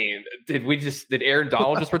 I mean, did Aaron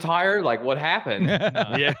Donald just retire? Like, what happened?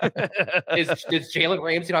 Yeah. Is Jalen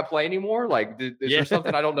Ramsey not play anymore? Like, is there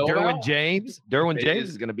something I don't know Derwin about? James. Derwin James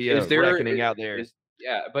is going to be is a there- reckoning out there.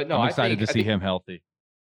 Yeah, but no, I'm I excited think, to see him healthy.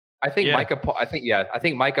 I think Yeah. I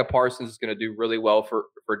think Micah Parsons is going to do really well for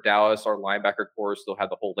Dallas. Our linebacker core still have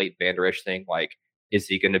the whole Leighton Vander Esch thing. Like, is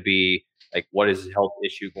he going to be like, what is his health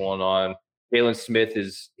issue going on? Jalen Smith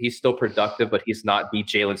he's still productive, but he's not the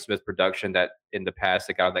Jalen Smith production that in the past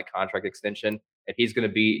that got that contract extension. And he's going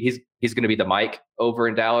to be the Mike over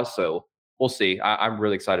in Dallas. So we'll see. I'm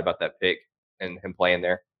really excited about that pick and him playing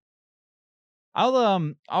there.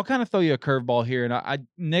 I'll kind of throw you a curveball here, and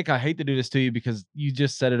Nick, I hate to do this to you because you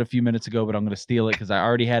just said it a few minutes ago, but I'm going to steal it because I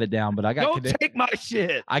already had it down. But I got Don't take my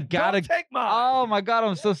shit. I gotta Don't take mine. Oh my God,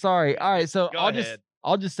 I'm so sorry. All right, so Go I'll ahead.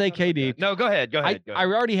 just say KD. No, go ahead. Go ahead. I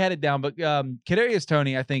already had it down, but Kadarius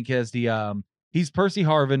Toney, I think, has the he's Percy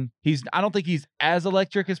Harvin. I don't think he's as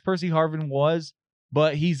electric as Percy Harvin was,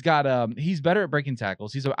 but he's got he's better at breaking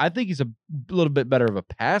tackles. I think he's a little bit better of a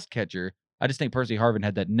pass catcher. I just think Percy Harvin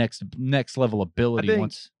had that next level ability think-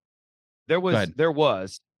 once. There ahead.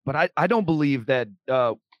 was, but I don't believe that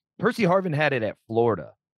Percy Harvin had it at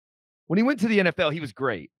Florida. When he went to the NFL, he was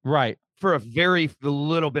great Right. for a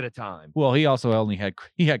little bit of time. Well, he also only had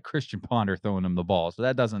Christian Ponder throwing him the ball, so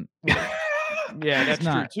that doesn't. Yeah, that's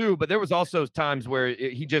true not. too. But there was also times where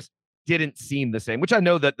he just didn't seem the same. Which I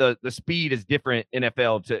know that the speed is different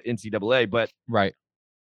NFL to NCAA, but Right.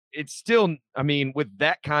 it's still. I mean, with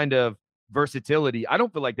that kind of versatility, I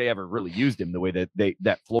don't feel like they ever really used him the way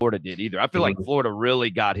that Florida did either. I feel like Florida really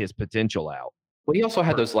got his potential out. Well, he also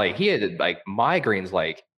had those he had migraines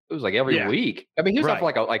it was every week. I mean, he was out for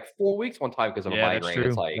like 4 weeks one time because of a That's migraine. true.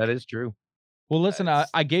 It's like That is true. Well, listen, That's-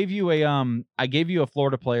 I gave you a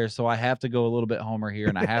Florida player, so I have to go a little bit homer here,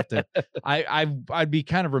 and I have to. I'd be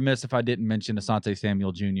kind of remiss if I didn't mention Asante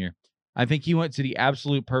Samuel Jr. I think he went to the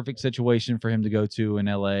absolute perfect situation for him to go to in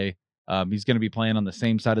LA. He's going to be playing on the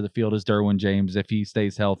same side of the field as Derwin James if he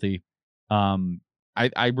stays healthy. I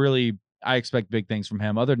expect big things from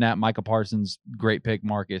him. Other than that, Micah Parsons, great pick.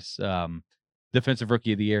 Marcus, defensive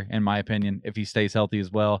rookie of the year, in my opinion, if he stays healthy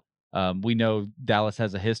as well. We know Dallas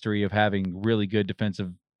has a history of having really good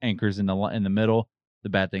defensive anchors in the middle. The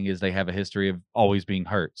bad thing is they have a history of always being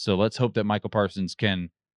hurt. So let's hope that Michael Parsons can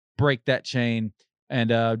break that chain.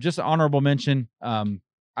 And just an honorable mention,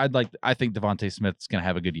 I think Devontae Smith's going to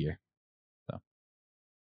have a good year. So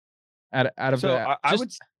out of So that, I just-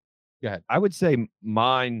 would go ahead. I would say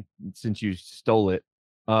mine, since you stole it.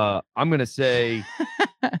 I'm gonna say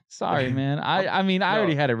Sorry, man. I mean, I No.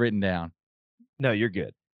 already had it written down. no, you're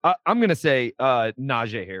good. I'm gonna say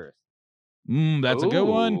Najee Harris. That's a good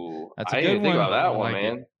one. Ooh, That's a I good didn't think one. about that I one, like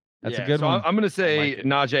it. man. That's Yeah, a good so one. I'm gonna say like it.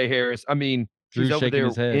 Najee Harris. I mean, Drew's he's over shaking there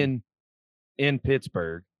his head. in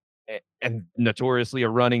Pittsburgh, and notoriously a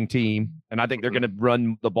running team, and I think they're gonna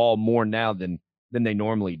run the ball more now than they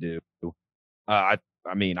normally do. I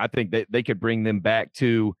mean, I think that they could bring them back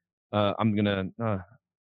to. I'm gonna.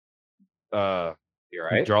 You're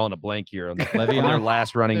I'm right. drawing a blank here on, on their Le'Veon?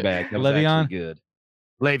 last running back. That was Le'Veon? actually good.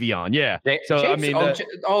 Le'Veon, yeah. So I James- mean,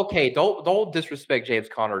 okay, don't disrespect James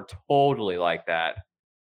Conner totally like that.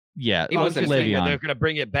 Yeah, He I was wasn't just saying that Le'Veon. they're going to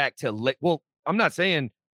bring it back to. Well, I'm not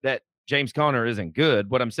saying that James Conner isn't good.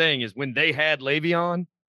 What I'm saying is when they had Le'Veon,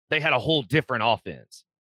 they had a whole different offense.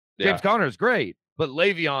 James Conner is great, but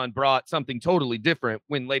Le'Veon brought something totally different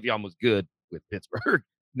when Le'Veon was good with Pittsburgh.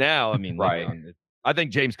 Now, I mean, Right. Le'Veon, I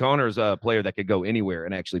think James Conner is a player that could go anywhere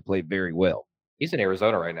and actually play very well. He's in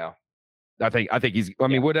Arizona right now. I think he's. I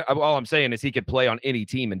mean, all I'm saying is he could play on any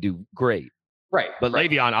team and do great. Right. But right.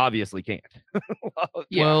 Le'Veon obviously can't.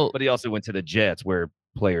 Yeah. Well, But he also went to the Jets, where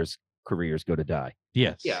players' careers go to die.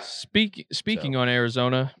 Yes. Yeah. speaking on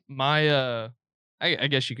Arizona, my I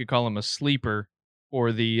guess you could call him a sleeper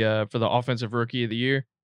for the offensive rookie of the year,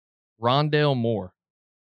 Rondale Moore.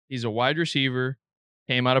 He's a wide receiver,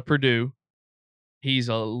 came out of Purdue. He's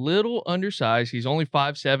a little undersized. He's only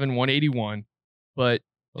 5'7", 181, but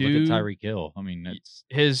Well, dude, look at Tyreek Hill. I mean, that's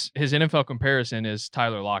his NFL comparison is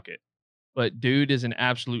Tyler Lockett, but dude is an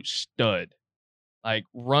absolute stud. Like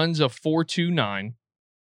runs a 4.29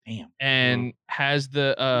 damn. and has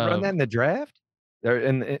the Run that in the draft, or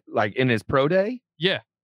in his pro day. yeah.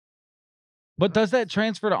 But does that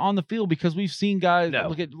transfer to on the field? Because we've seen guys No.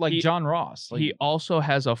 look at like He- John Ross. Like, He also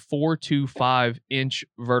has a 4.25-inch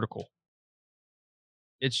vertical.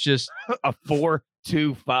 It's just A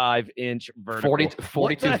 4.25-inch vertical.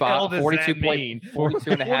 42 What the hell does that mean?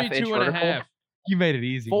 42 and a half inch 42 and a vertical. half. you made it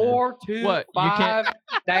easy. man. 4, 2, What, you 5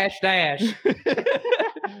 dash dash.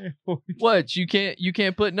 What? You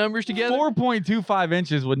can't put numbers together? 4.25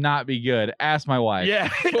 inches would not be good. Ask my wife. Yeah.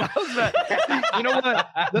 I was about- you know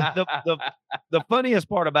what? The funniest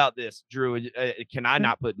part about this, Drew, can I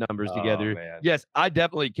not put numbers together? Oh, man. Yes, I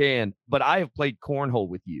definitely can. But I have played cornhole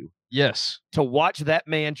with you. Yes. To watch that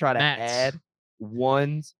man try to Mats. add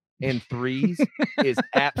ones and threes is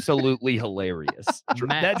absolutely hilarious.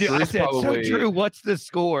 That dude, I Drew's said, probably- so Drew, what's the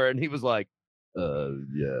score? And he was like,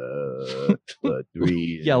 yeah,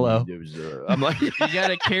 3. Yellow. I'm like, You got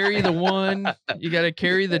to carry the 1, you got to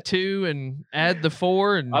carry the 2 and add the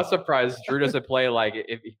 4 and I'm surprised Drew doesn't play like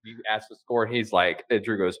if you ask the score and he's like, and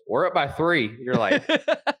Drew goes, we're up by 3. You're like,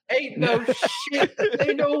 ain't no shit.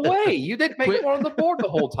 Ain't no way. You didn't make Quit. one on the board the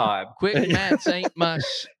whole time. quick maths ain't my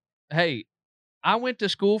Hey, I went to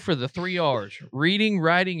school for the 3 R's: reading,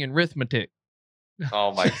 writing, and arithmetic.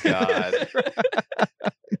 Oh my God.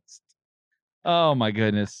 Oh my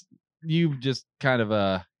goodness. You just kind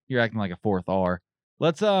of you're acting like a fourth R.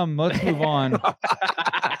 Let's move on.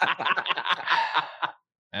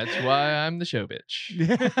 That's why I'm the show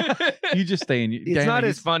bitch. You just stay in. it's not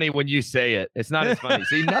as funny when you say it. It's not as funny.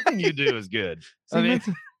 See, nothing you do is good. I mean,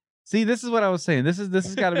 See, this is what I was saying. This has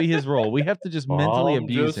got to be his role. We have to just mentally I'm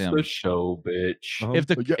abuse just him. a show bitch.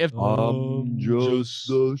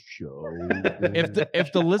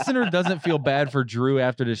 If the listener doesn't feel bad for Drew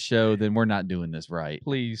after this show, then we're not doing this right.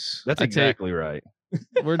 Please. that's I take- exactly right.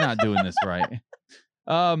 We're not doing this right.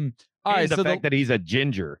 All right, And the so fact that he's a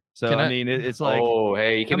ginger. So Can I I- mean, it's like, Oh,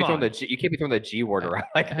 hey, you can't be come throwing on. the you can't be throwing the G word around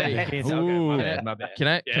like Hey, that. okay, Ooh. my bad, my bad. Can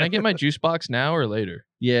I get my juice box now or later?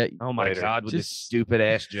 yeah, Oh my Later. God, with this Just- stupid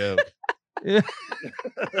ass joke.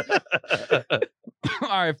 all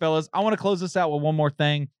right, fellas. I want to close this out with one more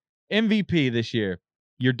thing. MVP this year.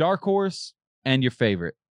 Your dark horse and your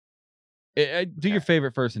favorite. Do your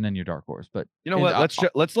favorite first and then your dark horse. But You know And what?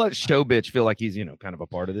 Let's let show bitch feel like he's kind of a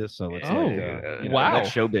part of this. So let's Oh, wow. let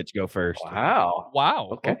show bitch go first. Wow. Wow.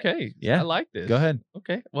 Okay. Okay. Yeah. I like this. go ahead.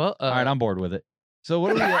 Okay. Well, All right, I'm bored with it. So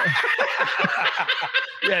what do we?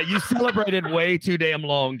 Yeah, you celebrated way too damn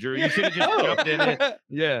long, Drew. You should have just jumped in it.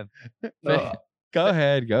 Yeah. Go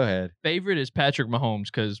ahead. Go ahead. favorite is Patrick Mahomes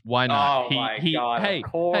because why not? Oh my God! Hey,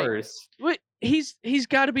 of course. wait, he's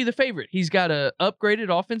got to be the favorite. He's got a upgraded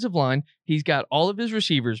offensive line. He's got all of his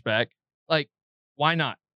receivers back. Like, why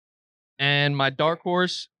not? And my dark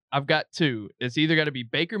horse, I've got 2. It's either got to be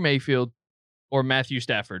Baker Mayfield or Matthew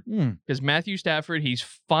Stafford. Hmm. Because Matthew Stafford, he's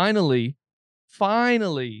finally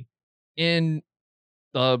in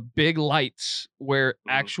the big lights where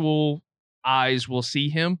actual eyes will see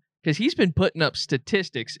him. Because he's been putting up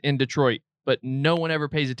statistics in Detroit, but no one ever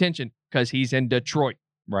pays attention because he's in Detroit.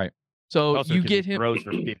 Right. So Also, you 'cause get he him, throws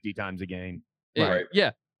for 50 times a game. Right.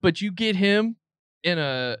 yeah. But you get him on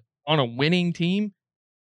a winning team,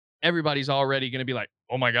 everybody's already going to be like,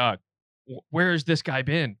 "Oh my God, where has this guy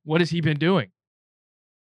been? What has he been doing?"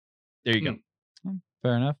 There you go.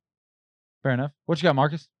 Fair enough. Fair enough. What you got,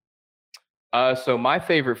 Marcus? So my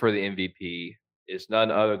favorite for the MVP is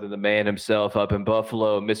none other than the man himself up in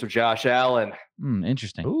Buffalo, Mr. Josh Allen.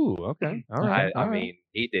 Interesting. Ooh, okay. All right. I mean,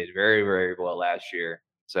 he did very, very well last year.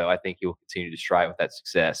 So I think he will continue to strive with that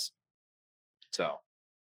success. So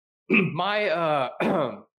my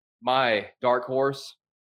my dark horse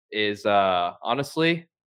is honestly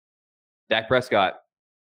Dak Prescott.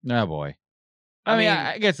 Oh boy. I I mean, mean-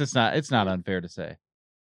 I guess it's not unfair to say.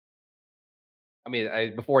 I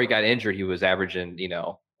mean, before he got injured, he was averaging,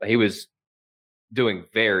 he was doing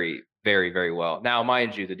very, very, very well. Now,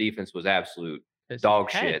 mind you, the defense was absolute 'Cause dog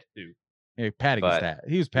he had shit. to. Hey, padding But- stat.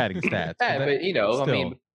 He was padding stats. Yeah, but I still.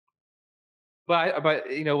 mean, but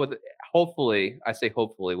with hopefully, I say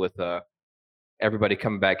hopefully, with everybody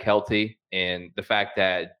coming back healthy, and the fact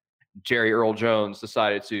that Jerry Earl Jones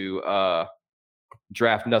decided to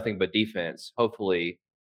draft nothing but defense, hopefully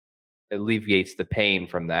alleviates the pain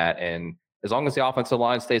from that. And as long as the offensive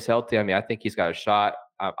line stays healthy, I mean, I think he's got a shot.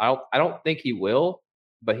 I don't think he will,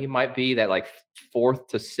 but he might be that like 4th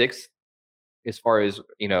to 6th as far as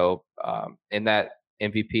in that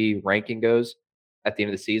MVP ranking goes at the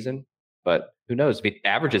end of the season. But who knows? If he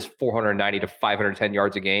averages 490 to 510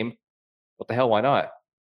 yards a game, what the hell? Why not?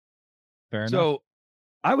 Fair enough. So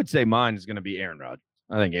I would say mine is going to be Aaron Rodgers.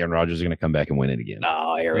 I think Aaron Rodgers is going to come back and win it again.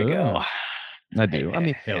 Oh, here we Ooh. go. I do. I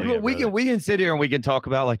mean, Hell yeah, we can sit here and we can talk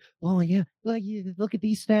about like, oh yeah, like you look at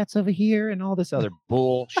these stats over here and all this other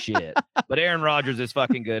bullshit. But Aaron Rodgers is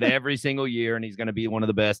fucking good every single year, and he's going to be one of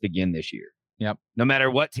the best again this year. Yep. No matter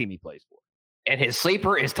what team he plays for. And his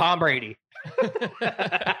sleeper is Tom Brady.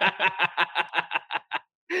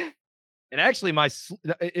 And actually,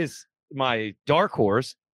 my dark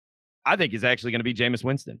horse, I think, is actually going to be Jameis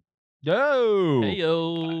Winston. Yo. Hey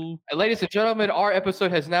yo. And ladies and gentlemen, our episode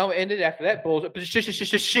has now ended after that bullshit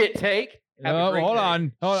shit take. Have a great Hold day.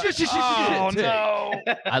 on. Oh no!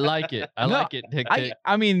 I like it. I No, like it. Tick, tick.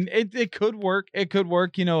 I mean, it could work. It could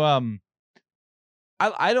work. You know,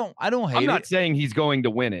 I don't hate I'm not it. saying he's going to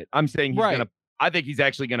win it. I'm saying he's Right. gonna. I think he's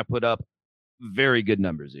actually going to put up very good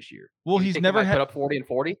numbers this year. Well, You he's think he never might had. put up 40 and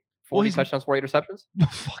 40? 40 Well, he's- touchdowns, 40 interceptions?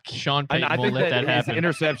 Fuck you. Sean And Payton I won't think let that his happen.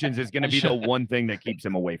 interceptions is going to be the one thing that keeps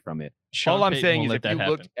him away from it. Sean All I'm Payton saying won't is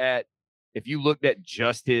let that if you looked at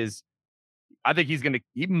just his, I think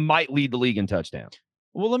he might lead the league in touchdowns,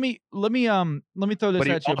 Well, let me throw this but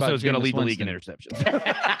he at you also about is going to Jameis lead the league Winston. in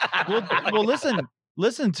interceptions. well,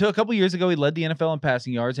 listen. To a couple years ago, he led the NFL in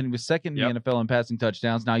passing yards, and he was second in the NFL in passing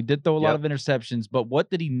touchdowns. Now he did throw a lot of interceptions, but what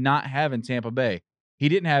did he not have in Tampa Bay? He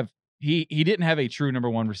didn't have he didn't have a true number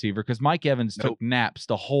one receiver because Mike Evans took naps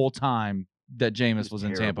the whole time that Jameis was in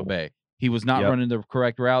Tampa terrible. Bay. He was not running the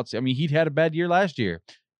correct routes. I mean, he'd had a bad year last year.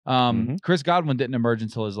 Chris Godwin didn't emerge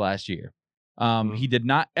until his last year. He did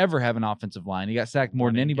not ever have an offensive line. He got sacked more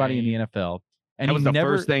than anybody in the NFL. And that was he the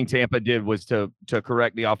never, first thing Tampa did was to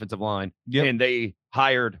correct the offensive line. Yep. And they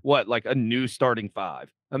hired like a new starting five.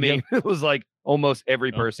 I mean, it was like almost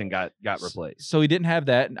every person got replaced. So he didn't have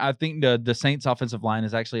that. And I think the Saints offensive line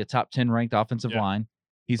is actually a top 10 ranked offensive line.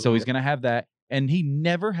 He's going to have that. And he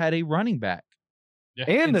never had a running back. Yeah.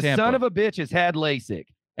 And in the Tampa. son of a bitch has had LASIK.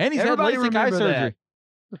 And he's Everybody had LASIK eye remember that. surgery.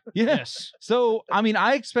 Yeah. Yes. So I mean,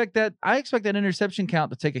 I expect that interception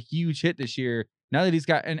count to take a huge hit this year. Now that he's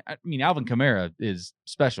got, and I mean, Alvin Kamara is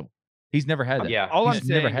special. He's never had that. Yeah. All I'm He's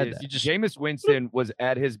never saying had is that. Jameis Winston was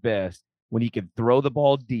at his best when he could throw the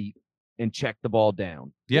ball deep and check the ball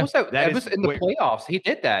down. Yeah. What was that? That It was is in the where- playoffs. He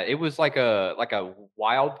did that. It was like a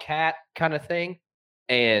wildcat kind of thing.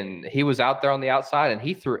 And he was out there on the outside and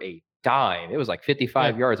he threw a dime. It was like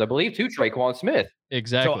 55 yards, I believe, to Traquan Smith.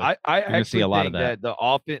 Exactly. So I gonna actually see a lot of think that the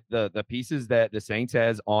offense, the pieces that the Saints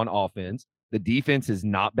has on offense, the defense is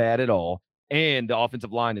not bad at all, and the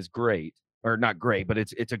offensive line is great, or not great, but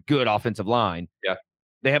it's a good offensive line. Yeah.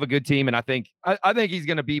 They have a good team, and I think he's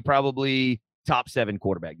going to be probably top 7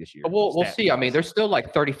 quarterback this year. We'll see. I mean, there's still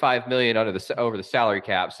like 35 million over the salary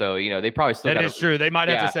cap, so they probably still. that is true. They might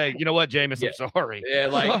have Yeah. to say, you know what, Jameis, I'm sorry. Yeah,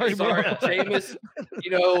 like sorry, bro. Jameis.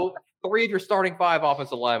 3 of your starting 5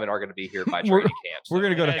 offensive linemen are going to be here by We're- training camp. we're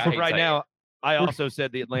gonna go to Hey, I but hate right saying now, I also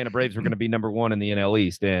said the Atlanta Braves were going to be number 1 in the NL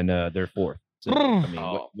East, and they're 4th. So, I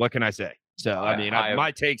mean, what can I say? So, I mean,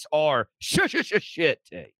 my takes are shit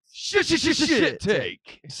takes. Shit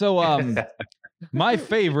take. So my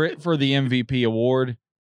favorite for the MVP award,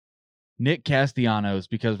 Nick Castellanos,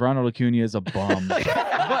 because Ronald Acuna is a bum. But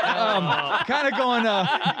kind of going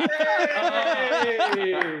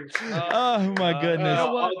oh my goodness. You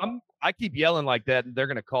know what? I keep yelling like that, and they're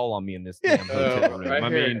going to call on me in this damn hotel room. right I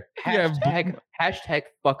here. mean, hashtag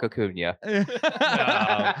fuck Acuna.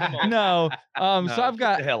 come on. No. So no, I've get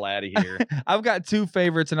got the hell out of here. I've got 2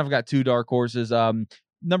 favorites and I've got 2 dark horses.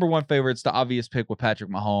 Number 1 favorite's the obvious pick with Patrick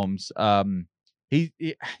Mahomes. He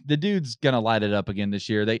the dude's gonna light it up again this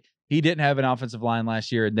year. He didn't have an offensive line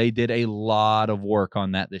last year, and they did a lot of work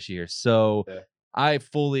on that this year. So I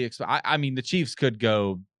fully expect. I mean, the Chiefs could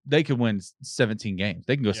go. They could win 17 games.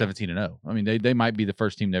 They can go 17-0. I mean, they might be the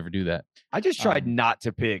first team to ever do that. I just tried not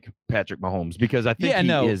to pick Patrick Mahomes because I think he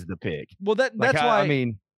is the pick. Well, that's Like, why. I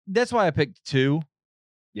mean, that's why I picked 2.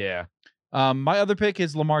 yeah, My other pick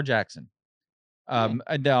is Lamar Jackson. And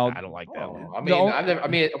now I don't like that one. I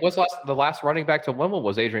mean, what's the last running back to win one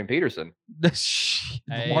was Adrian Peterson.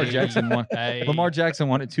 Lamar Jackson won. Hey. Lamar Jackson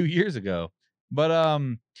won it 2 years ago. But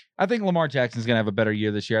I think Lamar Jackson's going to have a better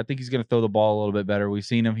year this year. I think he's going to throw the ball a little bit better. We've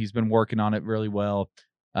seen him. He's been working on it really well.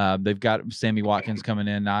 They've got Sammy Watkins coming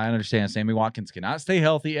in. Now, I understand Sammy Watkins cannot stay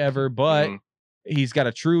healthy ever, but he's got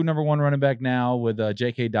a true number 1 running back now with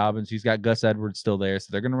J.K. Dobbins. He's got Gus Edwards still there. So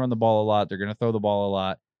they're going to run the ball a lot. They're going to throw the ball a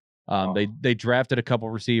lot. They drafted a couple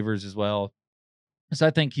receivers as well. So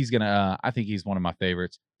I think he's one of my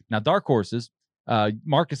favorites. Now, dark horses.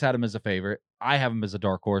 Marcus had him as a favorite. I have him as a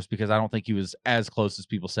dark horse because I don't think he was as close as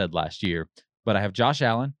people said last year. But I have Josh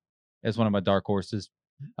Allen as one of my dark horses.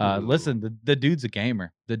 Listen, the dude's a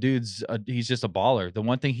gamer. The dude's he's just a baller. The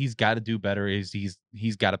one thing he's got to do better is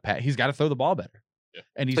he's got to throw the ball better.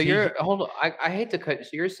 And he's So you're hold on. I hate to cut. So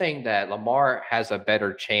you're saying that Lamar has a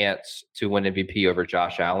better chance to win MVP over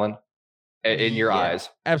Josh Allen in your Yeah. eyes?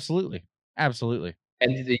 Absolutely.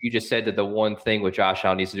 And you just said that the one thing with Josh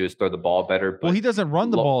Allen needs to do is throw the ball better. But Well, he doesn't run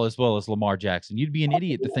the ball as well as Lamar Jackson. You'd be an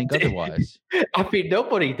idiot to think otherwise. I mean,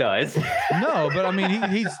 nobody does. No, but I mean,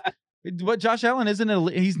 he's. But Josh Allen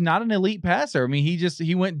isn't he's not an elite passer. I mean,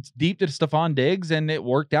 he went deep to Stephon Diggs and it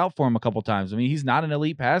worked out for him a couple times. I mean, he's not an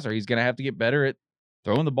elite passer. He's going to have to get better at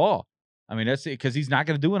throwing the ball. I mean, that's it, because he's not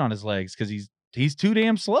going to do it on his legs because he's too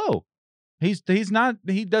damn slow. He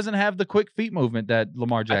doesn't have the quick feet movement that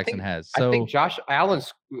Lamar Jackson has. So I think Josh Allen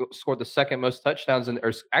scored the second most touchdowns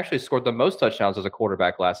or actually scored the most touchdowns as a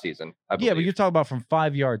quarterback last season. yeah, but you're talking about from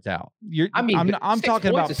 5 yards out. I'm talking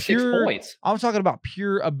about pure. I'm talking about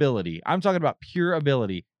pure ability.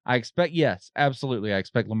 I expect, yes, absolutely. I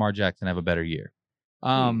expect Lamar Jackson to have a better year.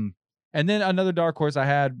 And then another dark horse I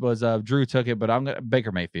had was Drew took it, but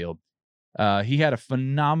Baker Mayfield. He had a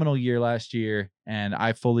phenomenal year last year, and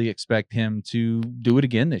I fully expect him to do it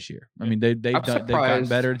again this year. I mean, they've gotten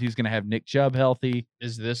better. He's going to have Nick Chubb healthy.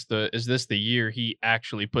 Is this the year he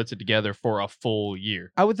actually puts it together for a full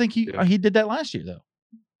year? I would think he did that last year, though.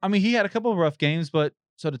 I mean, he had a couple of rough games, but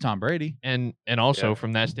so did Tom Brady. And also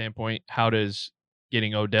from that standpoint, how does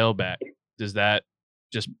getting Odell back, does that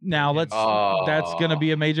just now that's going to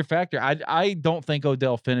be a major factor. I don't think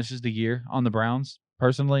Odell finishes the year on the Browns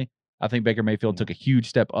personally. I think Baker Mayfield took a huge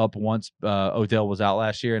step up once Odell was out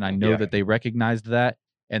last year, and I know that they recognized that,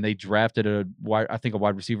 and they drafted a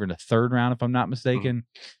wide receiver in the 3rd round, if I'm not mistaken.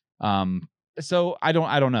 So I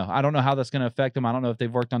don't know. I don't know how that's going to affect him. I don't know if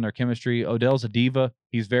they've worked on their chemistry. Odell's a diva.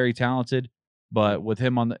 He's very talented, but with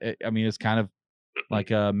him it's kind of like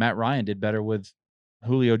Matt Ryan did better with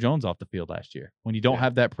Julio Jones off the field last year. When you don't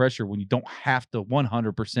have that pressure, when you don't have to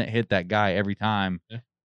 100% hit that guy every time. Yeah.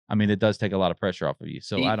 I mean, it does take a lot of pressure off of you.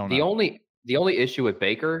 So I don't know. The only issue with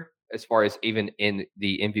Baker, as far as even in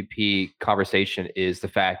the MVP conversation, is the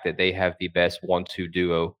fact that they have the best 1-2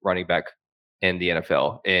 duo running back in the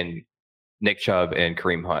NFL in Nick Chubb and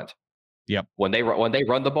Kareem Hunt. Yep. When they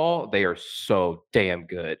run the ball, they are so damn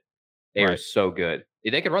good. They are so good.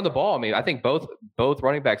 They can run the ball. I mean, I think both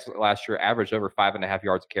running backs last year averaged over 5.5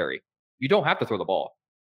 yards a carry. You don't have to throw the ball.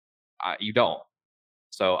 You don't.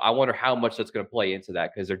 So I wonder how much that's going to play into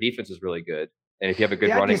that because their defense is really good. And if you have a good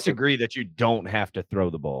running, I disagree that you don't have to throw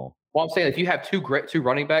the ball. Well, I'm saying if you have two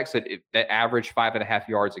running backs that average 5.5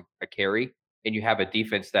 yards a carry, and you have a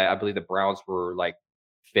defense that I believe the Browns were like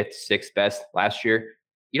 5th, 6th best last year,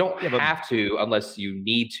 you don't have to unless you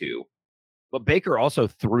need to. But Baker also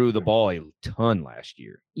threw the ball a ton last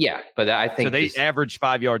year. Yeah, but I think so they averaged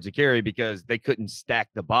 5 yards a carry because they couldn't stack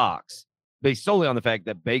the box based solely on the fact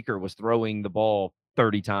that Baker was throwing the ball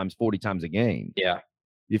 30 times, 40 times a game. Yeah.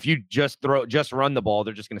 If you just run the ball,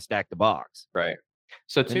 they're just going to stack the box. Right.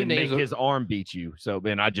 So two names. Make his arm beat you. So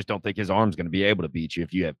then I just don't think his arm's going to be able to beat you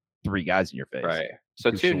if you have 3 guys in your face. Right. So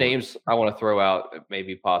two names I want to throw out,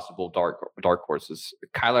 maybe possible dark horses: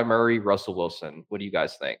 Kyler Murray, Russell Wilson. What do you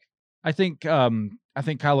guys think? I think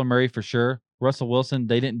Kyler Murray for sure. Russell Wilson,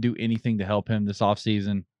 they didn't do anything to help him this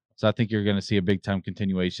offseason. So I think you're going to see a big time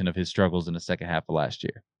continuation of his struggles in the second half of last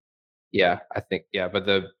year. Yeah, I think, but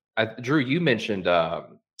Drew, you mentioned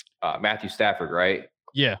Matthew Stafford, right?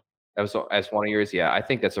 Yeah. That was as one of yours. Yeah, I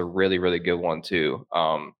think that's a really, really good one too.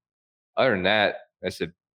 Other than that, there's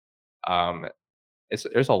a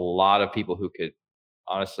lot of people who could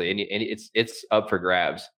honestly, and it's up for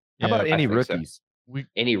grabs. How about any rookies?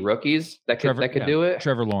 Any rookies that could do it?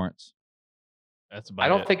 Trevor Lawrence. That's about I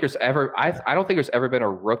don't think there's ever been a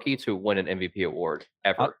rookie to win an MVP award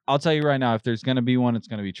ever. I'll tell you right now, if there's going to be one, it's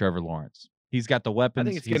going to be Trevor Lawrence. He's got the weapons.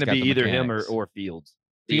 I think it's going to be either him or Fields.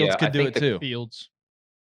 Fields could do it too. Fields.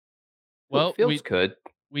 Well, Fields could.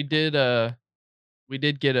 We did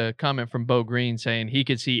get a comment from Bo Green saying he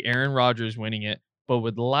could see Aaron Rodgers winning it, but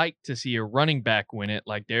would like to see a running back win it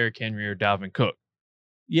like Derrick Henry or Dalvin Cook.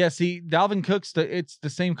 Yeah, see, Dalvin Cook's it's the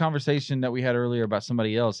same conversation that we had earlier about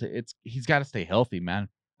somebody else. He's got to stay healthy, man.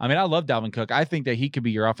 I mean, I love Dalvin Cook. I think that he could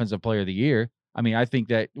be your offensive player of the year. I mean, I think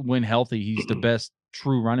that when healthy, he's the best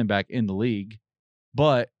true running back in the league.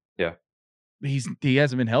 But yeah, he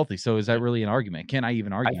hasn't been healthy. So is that really an argument? Can I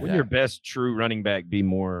even argue? Would your best true running back be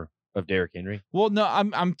more of Derrick Henry? Well, no,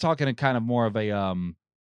 I'm talking a kind of more of a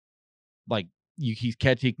like. He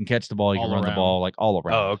can catch the ball. He can run the ball like all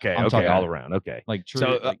around. Oh, okay, okay, all around. Okay, like true.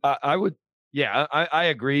 So I would, yeah, I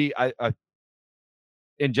agree. I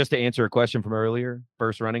and just to answer a question from earlier,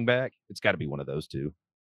 first running back, it's got to be one of those two.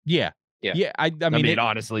 Yeah. I mean,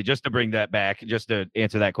 honestly, just to bring that back, just to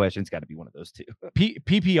answer that question, it's got to be one of those two.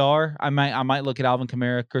 PPR. I might look at Alvin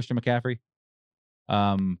Kamara, Christian McCaffrey.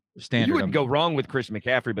 standard. You wouldn't go wrong with Chris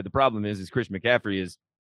McCaffrey, but the problem is Chris McCaffrey is,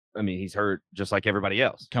 I mean, he's hurt just like everybody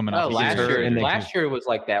else. coming Oh, off. last year was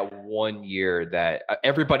like that one year that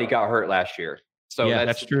everybody got hurt last year. So Yeah,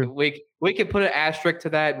 that's true. We can put an asterisk to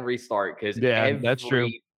that and restart because Yeah, that's true.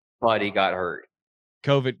 Everybody got hurt.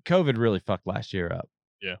 COVID really fucked last year up.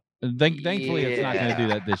 Yeah. And thankfully, it's not going to do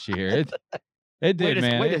that this year. It did,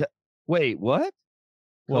 man. Wait, what?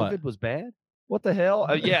 What? COVID was bad? What the hell?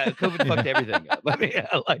 Yeah, COVID fucked everything up. I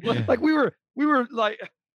mean, like we were like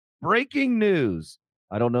breaking news.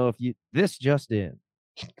 I don't know if this just in.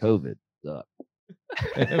 COVID sucked.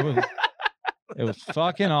 It was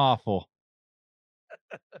fucking awful.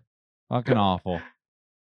 Fucking awful.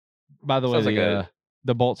 By the way, Sounds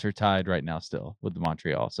the Bolts are tied right now still with the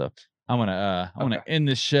Montreal. So I'm gonna end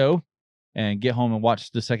this show and get home and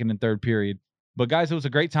watch the second and third period. But guys, it was a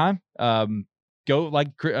great time. Go, like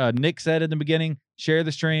Nick said in the beginning, share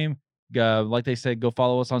the stream. Like they said, go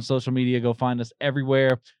follow us on social media. Go find us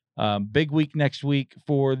everywhere. Big week next week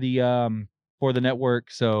for the network.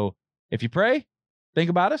 So if you pray, think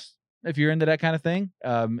about us. If you're into that kind of thing,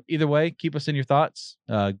 either way, keep us in your thoughts.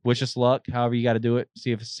 Wish us luck, however you got to do it.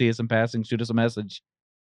 See us in passing, shoot us a message.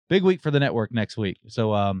 Big week for the network next week. So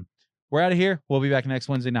we're out of here. We'll be back next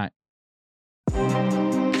Wednesday night.